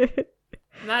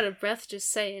out of breath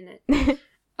just saying it.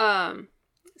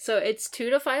 So it's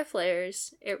 2 to 5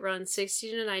 players. It runs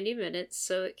 60 to 90 minutes,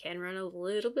 so it can run a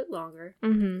little bit longer.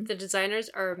 Mm-hmm. The designers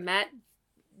are Matt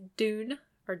Dunn,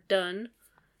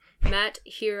 Matt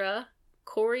Hira,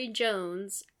 Corey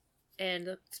Jones, and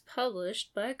it's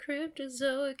published by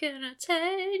Cryptozoic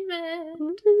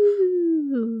Entertainment.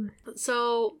 Ooh.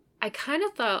 So I kind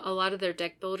of thought a lot of their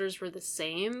deck builders were the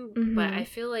same, mm-hmm. but I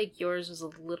feel like yours was a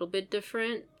little bit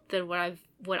different than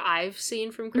what I've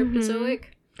seen from Cryptozoic.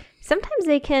 Mm-hmm. Sometimes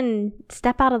they can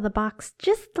step out of the box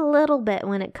just a little bit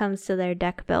when it comes to their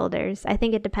deck builders. I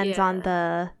think it depends on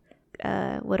the,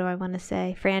 what do I want to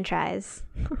say, franchise.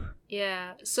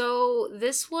 Yeah, so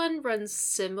this one runs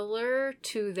similar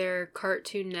to their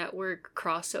Cartoon Network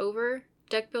crossover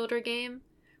deck builder game,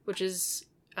 which is,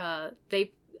 I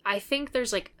think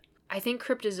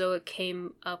Cryptozoic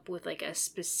came up with like a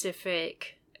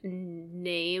specific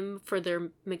name for their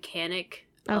mechanic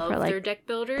of their deck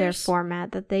builders. Their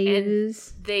format that they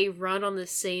use. They run on the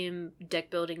same deck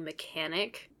building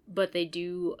mechanic, but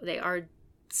they are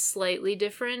slightly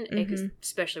different, mm-hmm.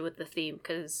 especially with the theme,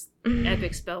 because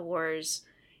Epic Spell Wars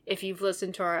if you've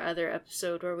listened to our other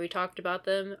episode where we talked about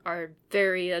them, are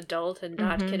very adult and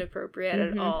not kid appropriate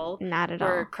at all. Not at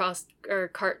all.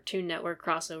 Cartoon Network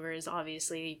crossover is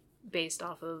obviously based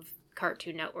off of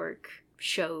Cartoon Network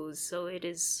shows, so it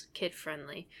is kid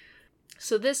friendly.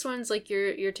 So this one's like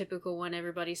your typical one.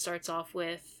 Everybody starts off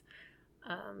with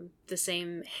the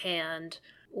same hand.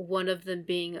 One of them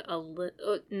being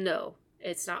no,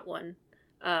 it's not one.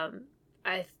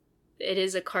 It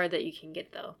is a card that you can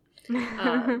get though.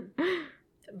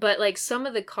 But like some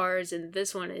of the cards in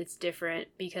this one, it's different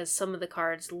because some of the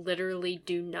cards literally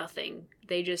do nothing.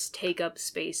 They just take up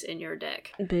space in your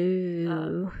deck.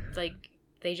 Boo. Like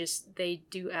they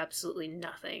do absolutely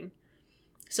nothing.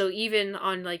 So even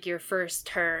on like your first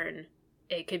turn,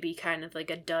 it could be kind of like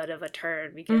a dud of a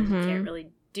turn because you can't really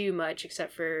do much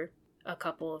except for a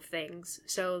couple of things.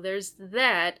 So there's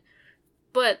that.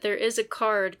 But there is a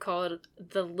card called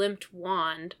the Limp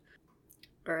Wand,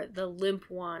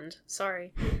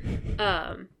 sorry,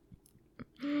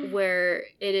 where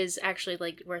it is actually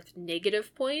like worth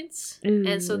negative points. Ooh.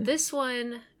 And so this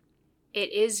one,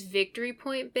 it is victory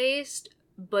point based,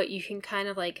 but you can kind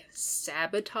of like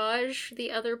sabotage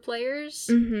the other players.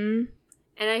 And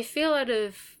I feel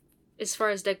as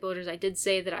far as deck builders, I did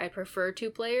say that I prefer 2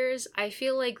 players. I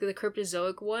feel like the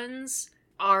Cryptozoic ones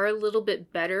are a little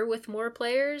bit better with more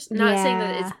players. Not saying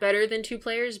that it's better than 2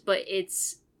 players, but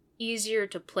it's easier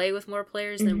to play with more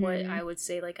players than what I would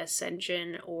say like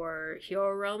Ascension or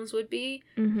Hero Realms would be.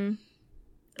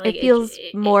 Like, it feels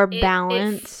more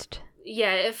balanced.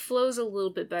 It flows a little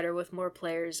bit better with more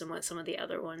players than what some of the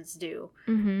other ones do.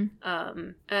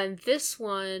 And this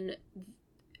one,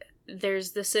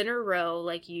 there's the center row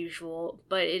like usual,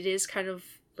 but it is kind of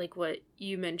like what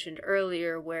you mentioned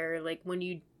earlier, where like when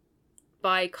you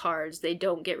buy cards, they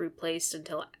don't get replaced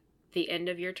until the end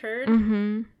of your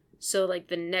turn. So like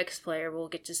the next player will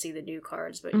get to see the new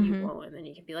cards, but you won't, and then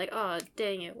you can be like, oh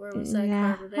dang it, where was that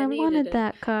card? I wanted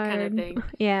that card, kind of thing.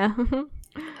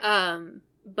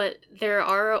 But there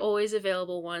are always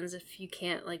available ones if you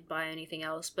can't like buy anything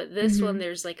else. But this one,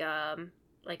 there's like a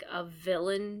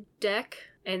villain deck,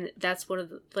 and that's one of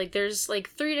the like there's like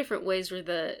 3 different ways where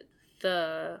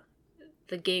the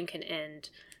game can end.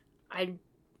 I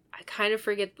kind of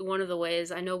forget one of the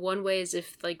ways. I know one way is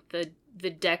if like the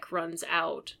deck runs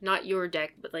out, not your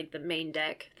deck, but like the main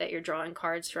deck that you're drawing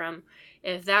cards from.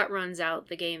 If that runs out,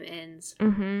 the game ends.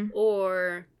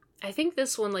 Or I think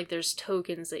this one, like there's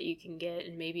tokens that you can get,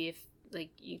 and maybe if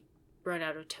like you run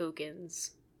out of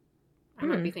tokens, I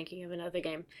might be thinking of another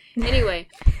game. Anyway,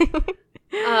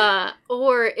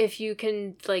 or if you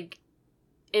can like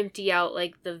empty out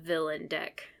like the villain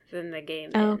deck, then the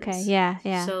game ends. Okay,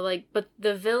 yeah. So, like, but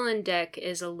the villain deck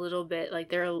is a little bit, like,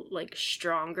 they're, like,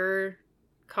 stronger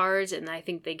cards, and I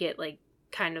think they get, like,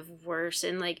 kind of worse.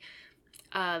 And, like,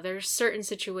 there's certain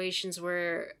situations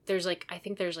where there's, like, I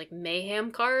think there's, like,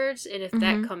 mayhem cards, and if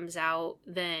that comes out,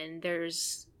 then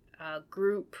there's a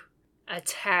group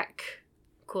attack,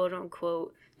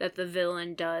 quote-unquote, that the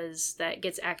villain does that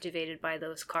gets activated by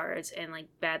those cards, and, like,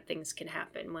 bad things can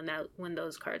happen when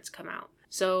those cards come out.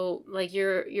 So, like,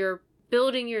 you're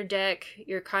building your deck,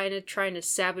 you're kind of trying to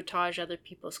sabotage other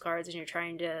people's cards, and you're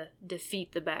trying to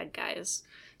defeat the bad guys.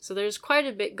 So there's quite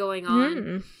a bit going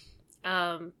on.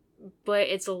 But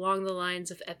it's along the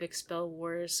lines of Epic Spell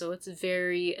Wars, so it's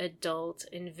very adult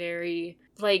and very,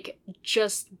 like,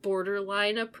 just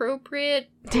borderline appropriate,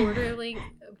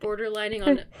 borderlining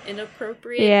on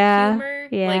inappropriate humor.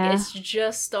 Like, it's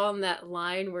just on that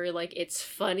line where, like, it's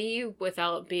funny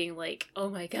without being like,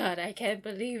 oh my god, I can't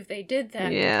believe they did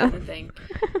that kind of thing.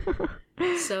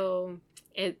 So,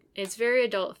 it's very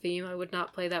adult theme. I would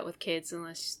not play that with kids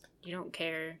unless you don't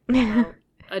care about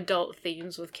adult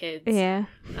themes with kids.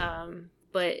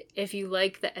 But if you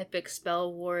like the Epic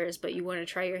Spell Wars, but you want to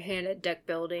try your hand at deck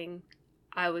building,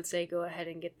 I would say go ahead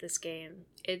and get this game.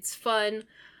 It's fun.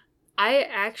 I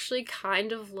actually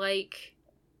kind of like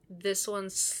this one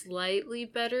slightly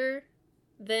better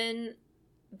than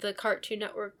the Cartoon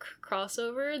Network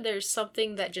crossover. There's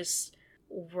something that just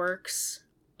works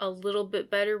a little bit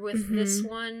better with this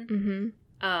one.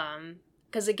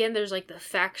 Because again, there's like the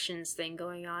factions thing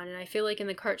going on, and I feel like in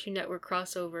the Cartoon Network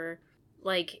crossover,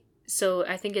 like, so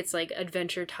I think it's like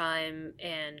Adventure Time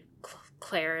and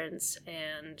Clarence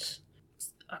and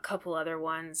a couple other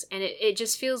ones, and it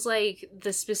just feels like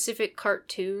the specific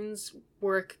cartoons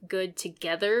work good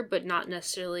together, but not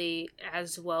necessarily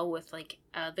as well with like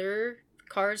other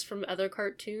cards from other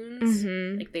cartoons.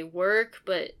 Like, they work,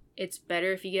 but it's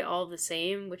better if you get all the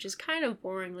same, which is kind of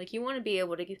boring. Like, you want to be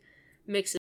able to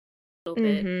mix it a little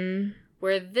bit.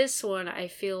 Where this one, I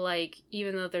feel like,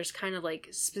 even though there's kind of like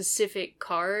specific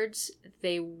cards,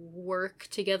 they work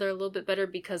together a little bit better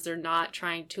because they're not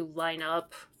trying to line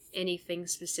up anything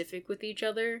specific with each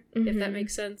other, if that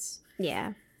makes sense.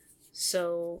 Yeah.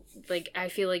 So, like, I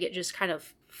feel like it just kind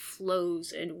of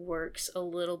flows and works a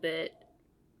little bit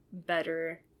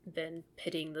better than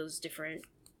pitting those different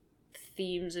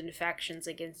themes and factions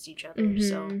against each other.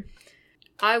 So,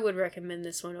 I would recommend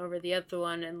this one over the other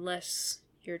one unless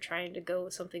you're trying to go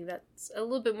with something that's a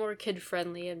little bit more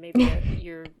kid-friendly and maybe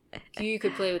you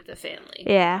could play with the family.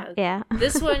 Yeah.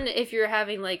 This one, if you're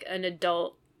having, like, an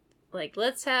adult, like,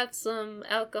 let's have some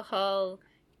alcohol,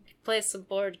 play some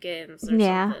board games or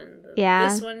something. Yeah.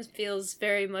 This one feels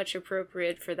very much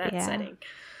appropriate for that setting.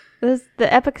 The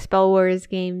Epic Spell Wars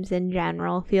games in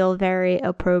general feel very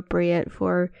appropriate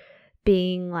for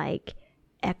being, like,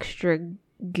 extra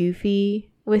goofy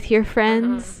with your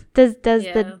friends. Does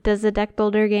the deck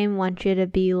builder game want you to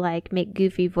be like make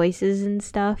goofy voices and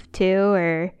stuff too,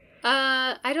 or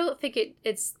I don't think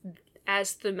it's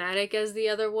as thematic as the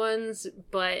other ones,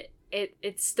 but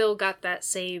it's still got that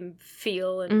same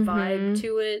feel and vibe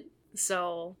to it.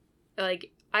 So,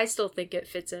 like, I still think it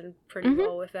fits in pretty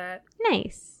well with that.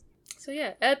 Nice. So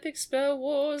yeah, Epic Spell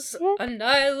Wars,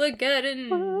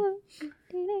 Annihilageddon.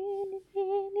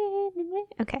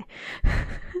 Okay.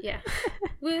 Yeah.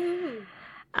 Woo!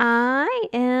 I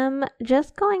am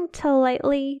just going to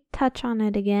lightly touch on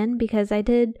it again because I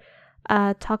did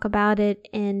talk about it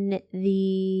in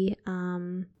the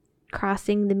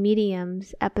Crossing the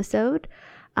Mediums episode.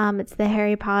 It's the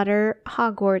Harry Potter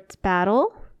Hogwarts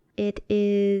battle. It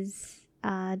is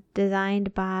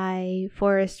designed by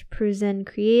Forrest Pruzan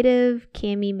Creative,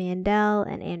 Cami Mandel,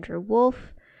 and Andrew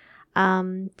Wolf.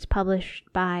 It's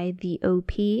published by the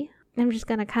OP. I'm just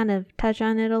going to kind of touch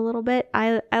on it a little bit.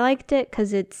 I liked it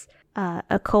because it's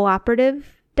a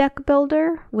cooperative deck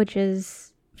builder, which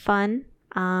is fun.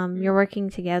 You're working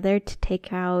together to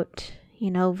take out,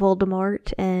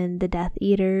 Voldemort and the Death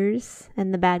Eaters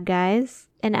and the bad guys.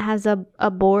 And it has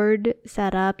a board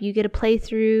set up. You get to play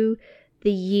through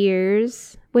the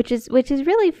years, which is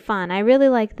really fun. I really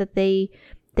like that they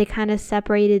kind of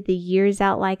separated the years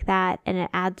out like that, and it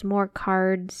adds more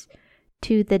cards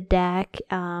to the deck.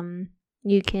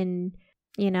 You can,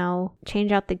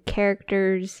 change out the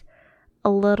characters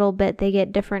a little bit. They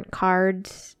get different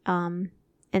cards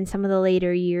in some of the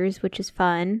later years, which is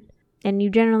fun. And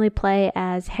you generally play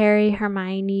as Harry,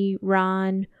 Hermione,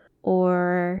 Ron,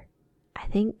 or I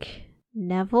think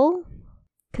Neville,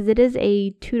 because it is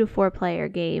a 2 to 4 player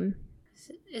game.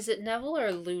 Is it Neville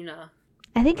or Luna?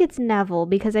 I think it's Neville,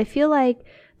 because I feel like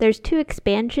there's 2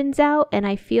 expansions out, and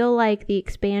I feel like the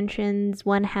expansions,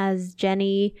 one has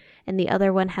Jenny and the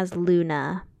other one has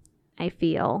Luna, I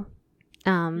feel.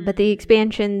 But the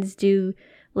expansions do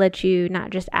let you not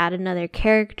just add another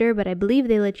character, but I believe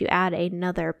they let you add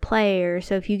another player.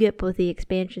 So if you get both the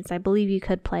expansions, I believe you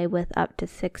could play with up to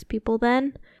 6 people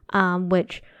then,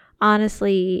 which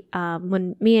honestly,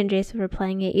 when me and Jason were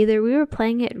playing it, either we were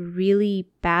playing it really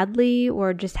badly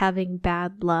or just having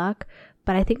bad luck,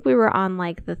 but I think we were on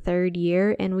like the 3rd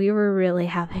year and we were really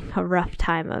having a rough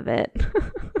time of it.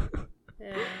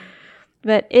 Yeah.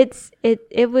 But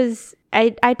it was,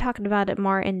 I talked about it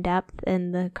more in depth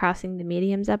in the Crossing the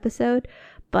Mediums episode,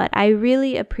 but I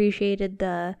really appreciated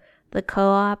the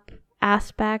co-op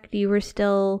aspect. You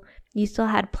still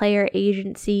had player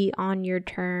agency on your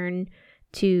turn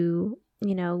to,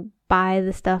 buy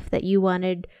the stuff that you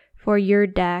wanted for your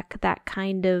deck that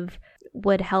kind of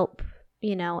would help,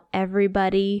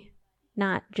 everybody,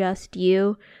 not just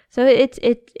you. So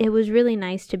it was really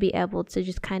nice to be able to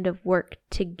just kind of work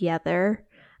together.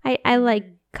 I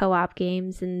like co-op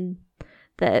games, and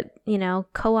the,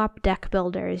 co-op deck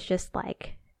builder is just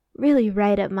like really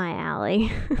right up my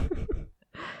alley.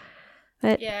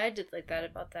 But yeah, I did like that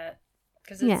about that,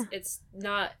 because it's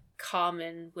not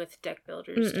common with deck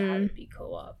builders to have it be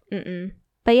co-op.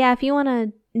 But yeah, if you want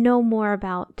to know more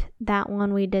about that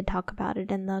one, we did talk about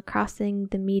it in the Crossing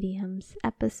the Mediums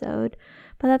episode.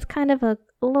 But that's kind of a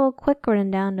little quick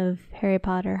rundown of Harry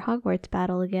Potter Hogwarts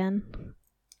battle again.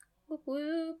 Whoop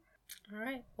whoop.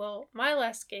 Alright, well, my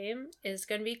last game is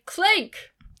going to be Clank!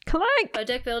 Clank! A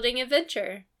deck building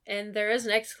adventure. And there is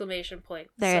an exclamation point.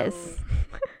 There is.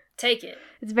 Take it.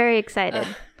 It's very excited.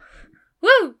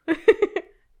 Woo!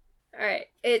 Alright,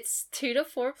 it's 2 to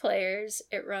 4 players.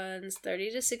 It runs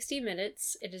 30 to 60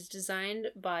 minutes. It is designed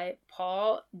by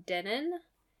Paul Dennen,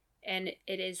 and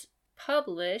it is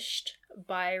published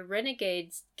by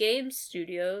Renegades Game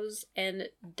Studios and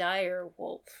Dire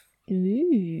Wolf.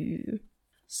 Ooh.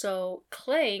 So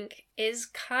Clank is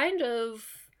kind of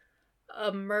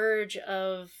a merge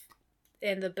of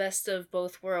and the best of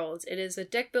both worlds. It is a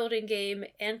deck building game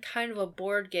and kind of a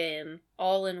board game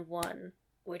all in one,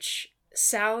 which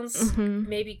sounds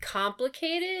maybe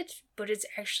complicated, but it's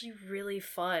actually really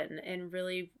fun and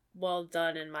really well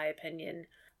done in my opinion.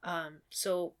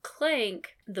 So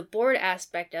Clank, the board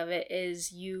aspect of it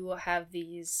is you have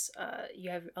these, you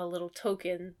have a little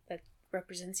token that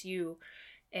represents you,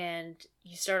 and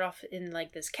you start off in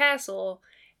like this castle,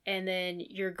 and then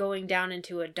you're going down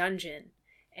into a dungeon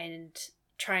and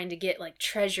trying to get like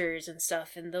treasures and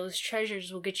stuff, and those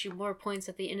treasures will get you more points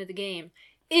at the end of the game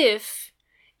if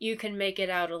you can make it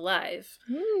out alive.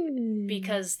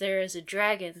 Because there is a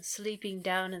dragon sleeping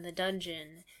down in the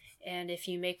dungeon, and if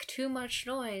you make too much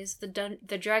noise,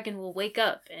 the dragon will wake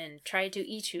up and try to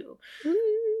eat you.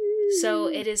 So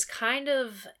it is kind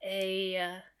of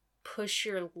a push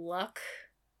your luck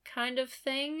kind of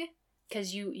thing,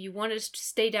 because you want to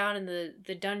stay down in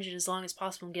the dungeon as long as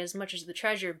possible and get as much as the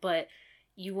treasure, but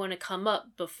you want to come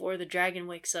up before the dragon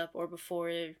wakes up or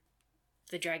before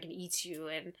the dragon eats you,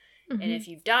 and if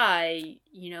you die,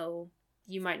 you know,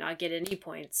 you might not get any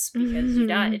points because you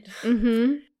died.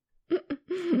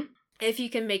 If you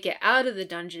can make it out of the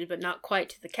dungeon but not quite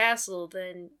to the castle,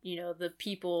 then, you know, the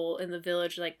people in the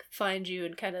village like find you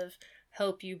and kind of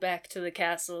help you back to the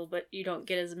castle, but you don't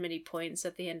get as many points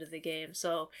at the end of the game.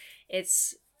 So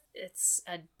it's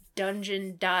a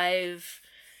dungeon dive,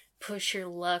 push your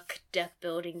luck deck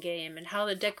building game. And how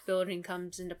the deck building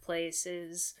comes into place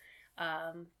is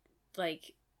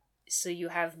like, so you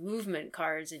have movement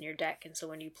cards in your deck, and so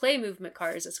when you play movement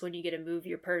cards, that's when you get to move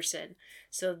your person.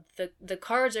 So the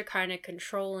cards are kind of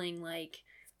controlling like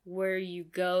where you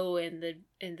go in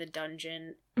the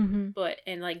dungeon, but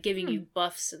and like giving you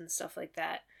buffs and stuff like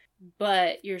that.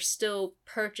 But you're still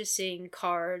purchasing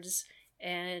cards,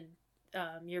 and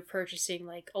you're purchasing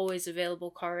like always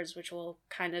available cards, which will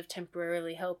kind of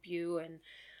temporarily help you. And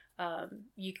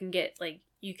you can get like,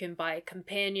 you can buy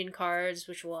companion cards,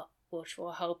 which will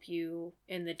help you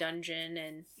in the dungeon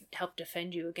and help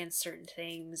defend you against certain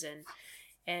things,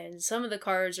 and some of the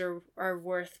cards are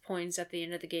worth points at the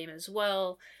end of the game as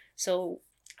well. So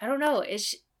I don't know,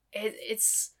 it's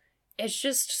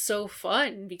just so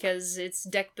fun because it's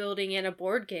deck building and a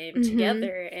board game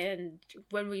together. And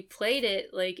when we played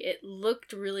it, like, it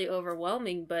looked really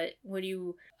overwhelming, but when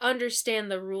you understand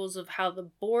the rules of how the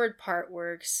board part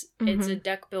works, it's a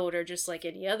deck builder just like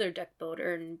any other deck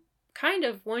builder. And kind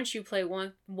of once you play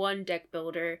one deck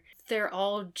builder, they're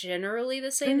all generally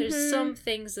the same. There's some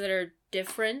things that are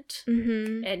different,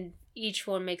 and each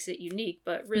one makes it unique,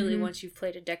 but really once you've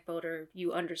played a deck builder,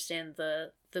 you understand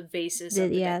the basis of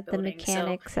the deck building. The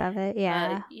mechanics of it.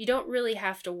 You don't really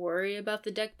have to worry about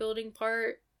the deck building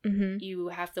part. You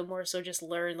have to more so just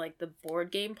learn like the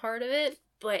board game part of it,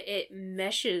 but it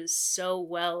meshes so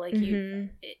well. Like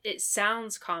it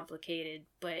sounds complicated,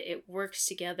 but it works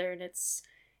together, and it's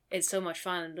so much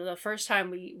fun. The first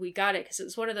time we got it, because it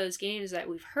was one of those games that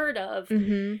we've heard of,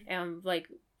 and like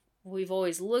we've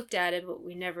always looked at it, but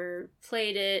we never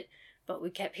played it, but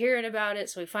we kept hearing about it,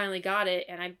 so we finally got it,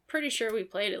 and I'm pretty sure we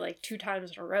played it like 2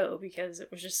 times in a row because it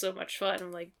was just so much fun.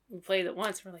 And like, we played it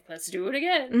once, we're like, let's do it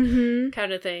again,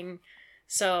 kind of thing.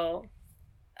 So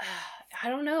I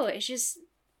don't know, it's just,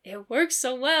 it works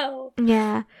so well.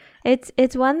 Yeah,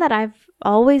 it's one that I've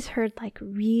always heard like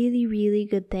really, really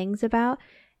good things about.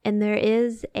 And there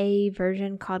is a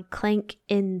version called Clank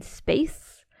in Space.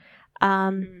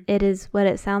 It is what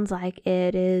it sounds like.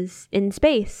 It is in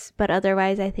space, but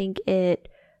otherwise I think it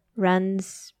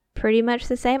runs pretty much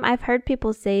the same. I've heard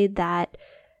people say that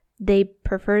they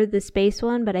prefer the space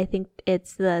one, but I think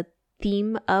it's the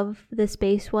theme of the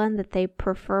space one that they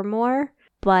prefer more.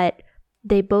 But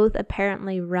they both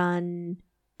apparently run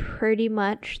pretty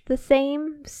much the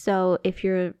same. So if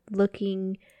you're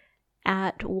looking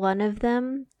at one of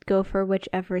them, go for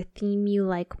whichever theme you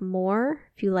like more.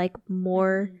 If you like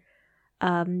more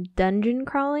dungeon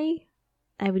crawly,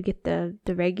 I would get the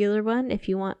regular one. If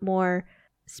you want more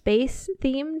space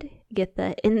themed, get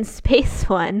the in space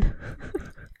one.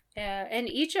 Yeah, and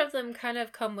each of them kind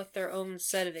of come with their own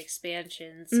set of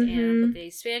expansions, and what the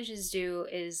expansions do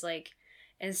is like,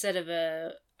 instead of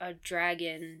a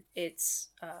dragon, it's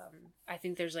I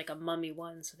think there's like a mummy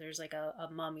one, so there's like a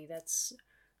mummy that's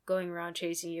going around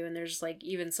chasing you, and there's like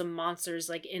even some monsters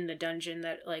like in the dungeon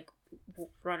that like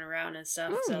run around and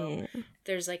stuff. So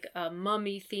there's like a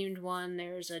mummy themed one,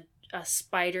 there's a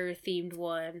spider themed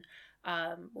one.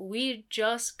 We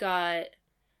just got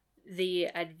the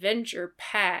adventure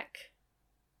pack.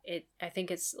 I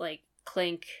think it's like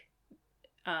Clank,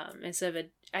 instead of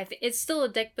it's still a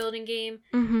deck building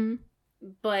game,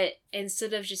 but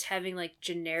instead of just having like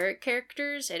generic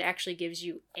characters, it actually gives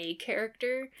you a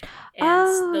character,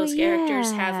 and those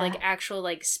characters have like actual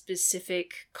like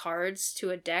specific cards to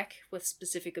a deck with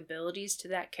specific abilities to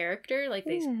that character. Like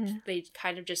they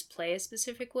kind of just play a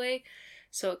specific way.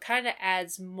 So it kind of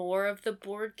adds more of the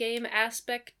board game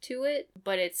aspect to it,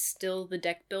 but it's still the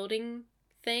deck building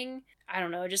thing. I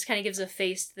don't know, it just kind of gives a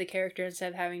face to the character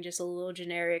instead of having just a little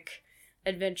generic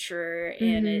adventurer,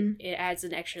 and it adds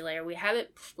an extra layer. We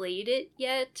haven't played it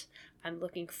yet. I'm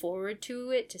looking forward to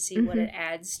it to see what it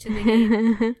adds to the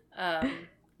game.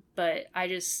 But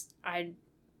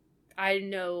I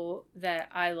know that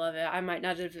I love it. I might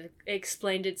not have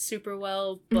explained it super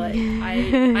well, but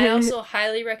I also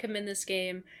highly recommend this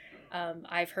game.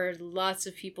 I've heard lots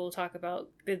of people talk about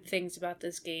good things about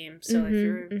this game, so if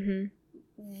you're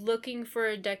looking for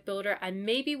a deck builder, I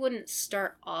maybe wouldn't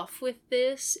start off with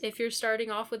this. If you're starting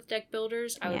off with deck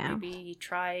builders, I would maybe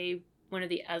try one of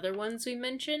the other ones we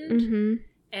mentioned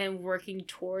and working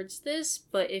towards this.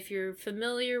 But if you're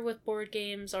familiar with board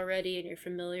games already and you're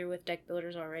familiar with deck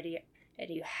builders already and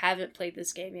you haven't played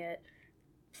this game yet,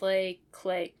 play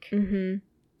Clank.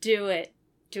 Do it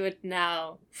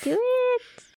now. Do it,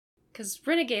 because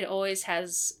Renegade always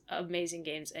has amazing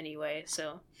games anyway.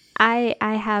 So I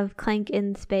have Clank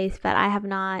in space, but I have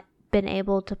not been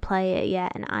able to play it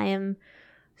yet, and I am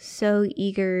so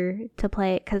eager to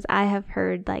play it because I have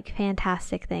heard like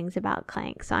fantastic things about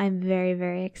Clank, so I'm very,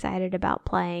 very excited about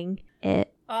playing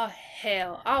it. Oh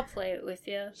hell, I'll play it with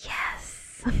you.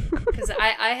 Yes. Because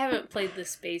I haven't played the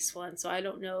space one, so I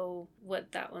don't know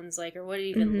what that one's like or what it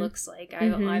even looks like.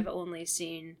 I've only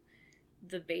seen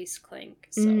the base Clank,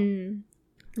 so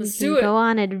let's do it. Go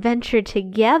on adventure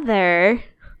together.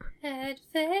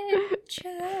 Adventure.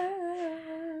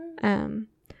 I'm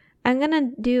gonna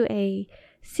do a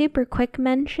super quick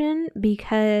mention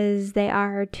because they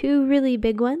are two really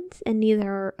big ones and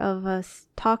neither of us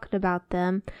talked about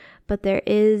them, but there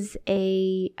is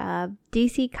a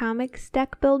DC Comics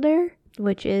deck builder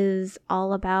which is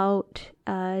all about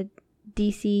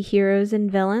DC heroes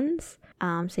and villains.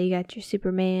 So you got your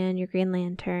Superman, your Green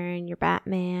Lantern, your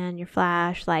Batman, your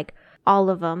Flash, like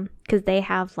all of them, because they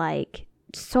have like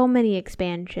so many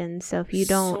expansions. So if you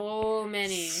don't,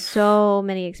 so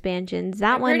many expansions.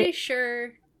 I'm pretty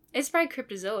sure it's by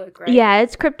Cryptozoic, right? Yeah,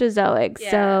 it's Cryptozoic.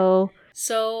 Yeah.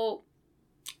 So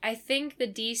I think the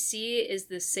DC is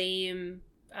the same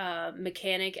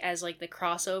mechanic as like the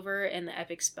crossover and the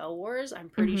Epic Spell Wars. I'm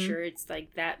pretty sure it's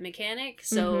like that mechanic.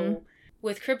 So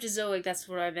with Cryptozoic, that's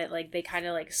what I meant. Like they kind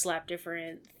of like slap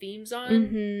different themes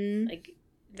on. Like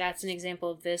that's an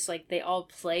example of this. Like they all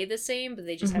play the same, but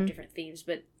they just have different themes.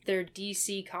 But their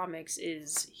DC Comics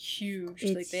is huge.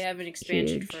 It's like they have an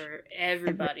expansion for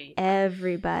everybody.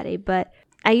 Everybody. But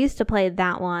I used to play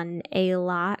that one a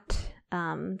lot.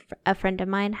 A friend of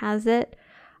mine has it.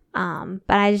 But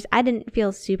I didn't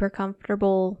feel super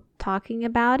comfortable talking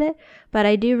about it. But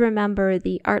I do remember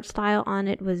the art style on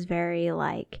it was very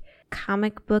like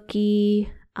comic booky.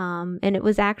 And it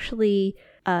was actually,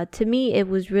 to me, it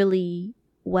was really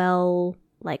well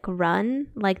like run.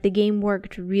 Like the game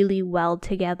worked really well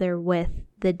together with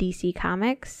the DC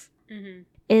Comics.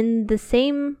 In the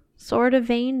same sort of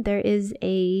vein, there is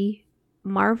a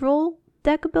Marvel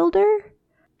deck builder.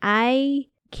 I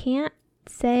can't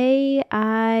say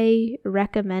I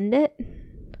recommend it,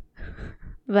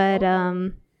 but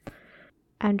I'm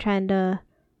trying to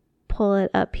pull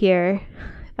it up here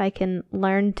if I can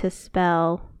learn to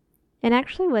spell. And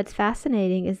actually what's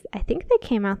fascinating is I think they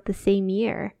came out the same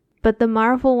year. But the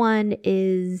Marvel one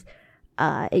is,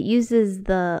 it uses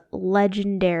the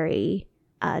Legendary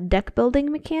deck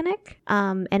building mechanic,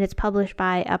 and it's published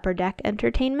by Upper Deck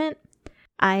Entertainment.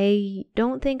 I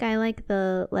don't think I like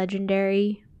the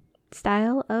Legendary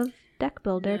style of deck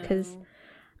builder because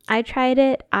I tried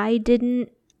it. I didn't,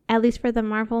 at least for the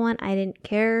Marvel one, I didn't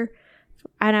care.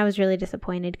 And I was really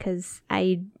disappointed because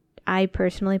I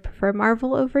personally prefer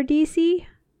Marvel over DC,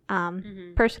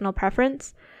 personal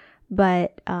preference.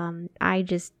 But I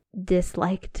just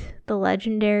disliked the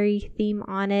Legendary theme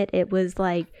on it. It was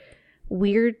like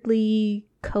weirdly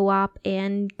co-op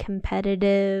and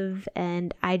competitive,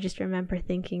 and I just remember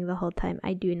thinking the whole time,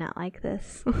 I do not like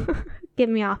this. Get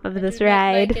me off of this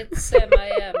ride. Like it's Sam,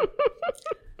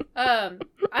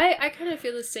 I kind of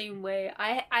feel the same way.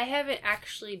 I haven't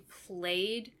actually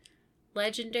played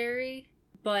Legendary,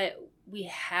 but we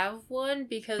have one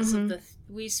because of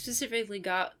we specifically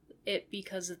got it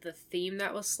because of the theme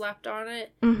that was slapped on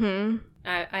it.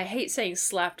 I hate saying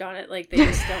slapped on it, like they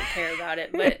just don't care about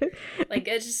it, but like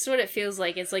it's just what it feels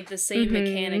like. It's like the same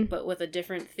mechanic but with a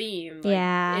different theme.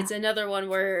 Like, it's another one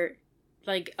where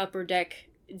like Upper Deck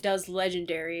does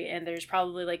Legendary, and there's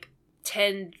probably like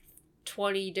 10,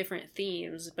 20 different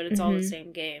themes, but it's all the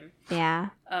same game. Yeah.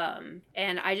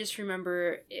 And I just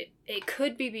remember it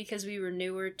could be because we were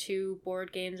newer to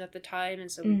board games at the time,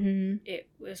 and so it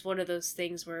was one of those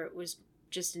things where it was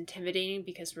just intimidating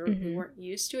because we weren't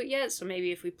used to it yet. So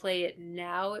maybe if we play it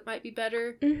now, it might be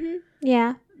better.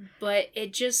 Yeah. But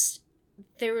it just,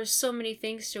 there was so many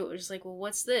things to it. It was like, well,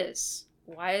 what's this?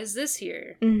 Why is this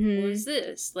here? What is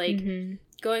this? Like,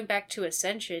 going back to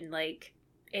Ascension, like,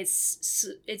 it's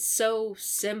so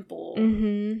simple,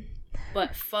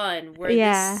 but fun, where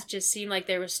this just seemed like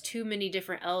there was too many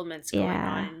different elements going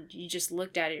on, and you just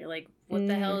looked at it, you're like, what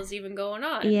the hell is even going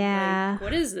on? Yeah. Like,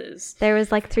 what is this? There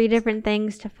was like 3 different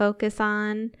things to focus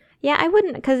on. Yeah, I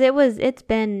wouldn't, because it's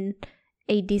been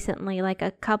a decently, like,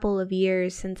 a couple of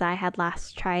years since I had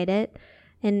last tried it,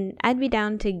 and I'd be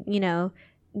down to, you know,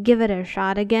 give it a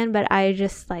shot again, but I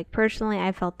just, like, personally,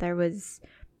 I felt there was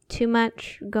too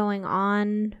much going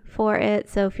on for it.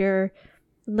 So if you're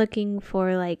looking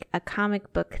for like a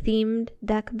comic book themed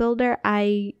deck builder,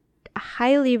 I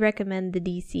highly recommend the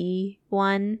DC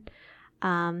one.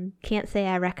 Can't say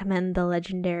I recommend the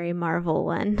Legendary Marvel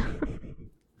one.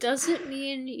 Doesn't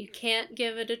mean you can't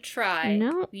give it a try.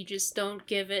 No. We just don't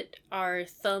give it our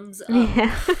thumbs up.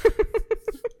 Yeah.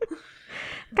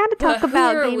 Gotta talk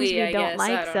about games we don't guess?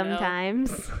 like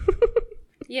sometimes.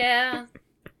 Yeah.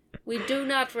 We do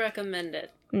not recommend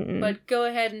it. But go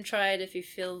ahead and try it if you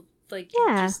feel like you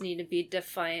just need to be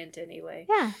defiant anyway.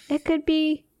 Yeah, it could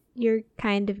be your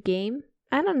kind of game.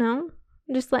 I don't know.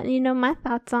 I'm just letting you know my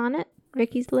thoughts on it.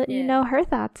 Ricky's letting you know her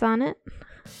thoughts on it.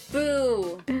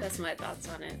 Boo! That's my thoughts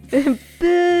on it.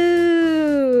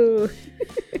 Boo!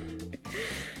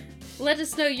 Let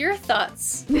us know your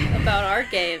thoughts about our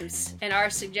games and our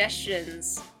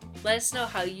suggestions. Let us know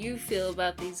how you feel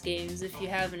about these games if you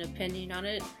have an opinion on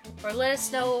it. Or let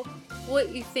us know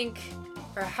what you think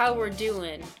or how we're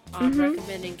doing on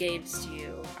recommending games to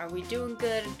you. Are we doing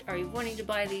good? Are you wanting to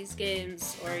buy these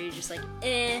games? Or are you just like,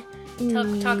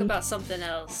 talk about something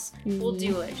else? We'll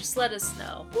do it. Just let us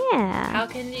know. Yeah.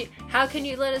 How can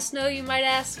you let us know, you might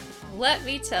ask? Let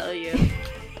me tell you.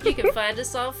 You can find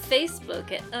us on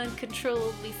Facebook at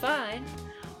Uncontrollably Fine,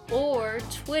 or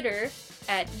Twitter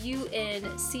at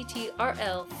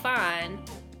UNCTRL Fine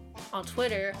on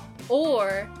Twitter,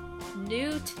 or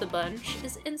new to the bunch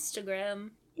is Instagram.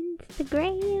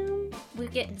 We're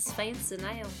getting fancy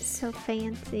now. So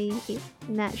fancy.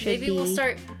 And that should maybe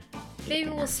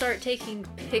we'll start taking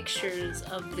pictures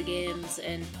of the games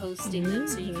and posting them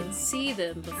so you can see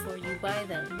them before you buy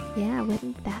them. Yeah,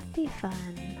 wouldn't that be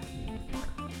fun?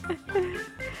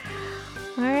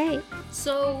 Alright.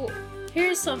 So,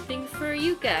 here's something for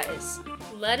you guys.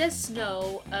 Let us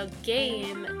know a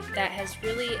game that has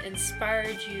really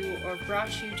inspired you or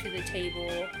brought you to the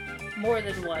table more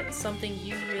than once. Something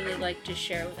you really like to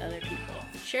share with other people.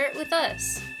 Share it with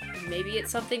us. Maybe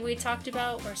it's something we talked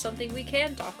about or something we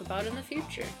can talk about in the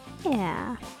future.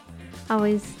 Yeah.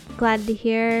 Always glad to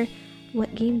hear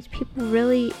what games people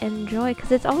really enjoy,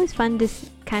 because it's always fun to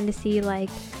kind of see, like,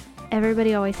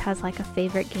 everybody always has like a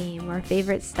favorite game or a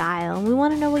favorite style, and we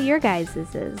want to know what your guys'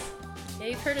 is. Yeah,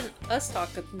 you've heard us talk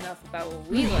enough about what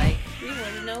we like. We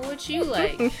want to know what you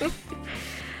like.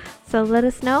 So let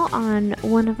us know on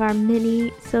one of our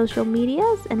many social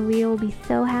medias, and we will be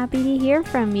so happy to hear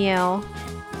from you.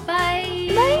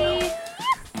 Bye! Bye!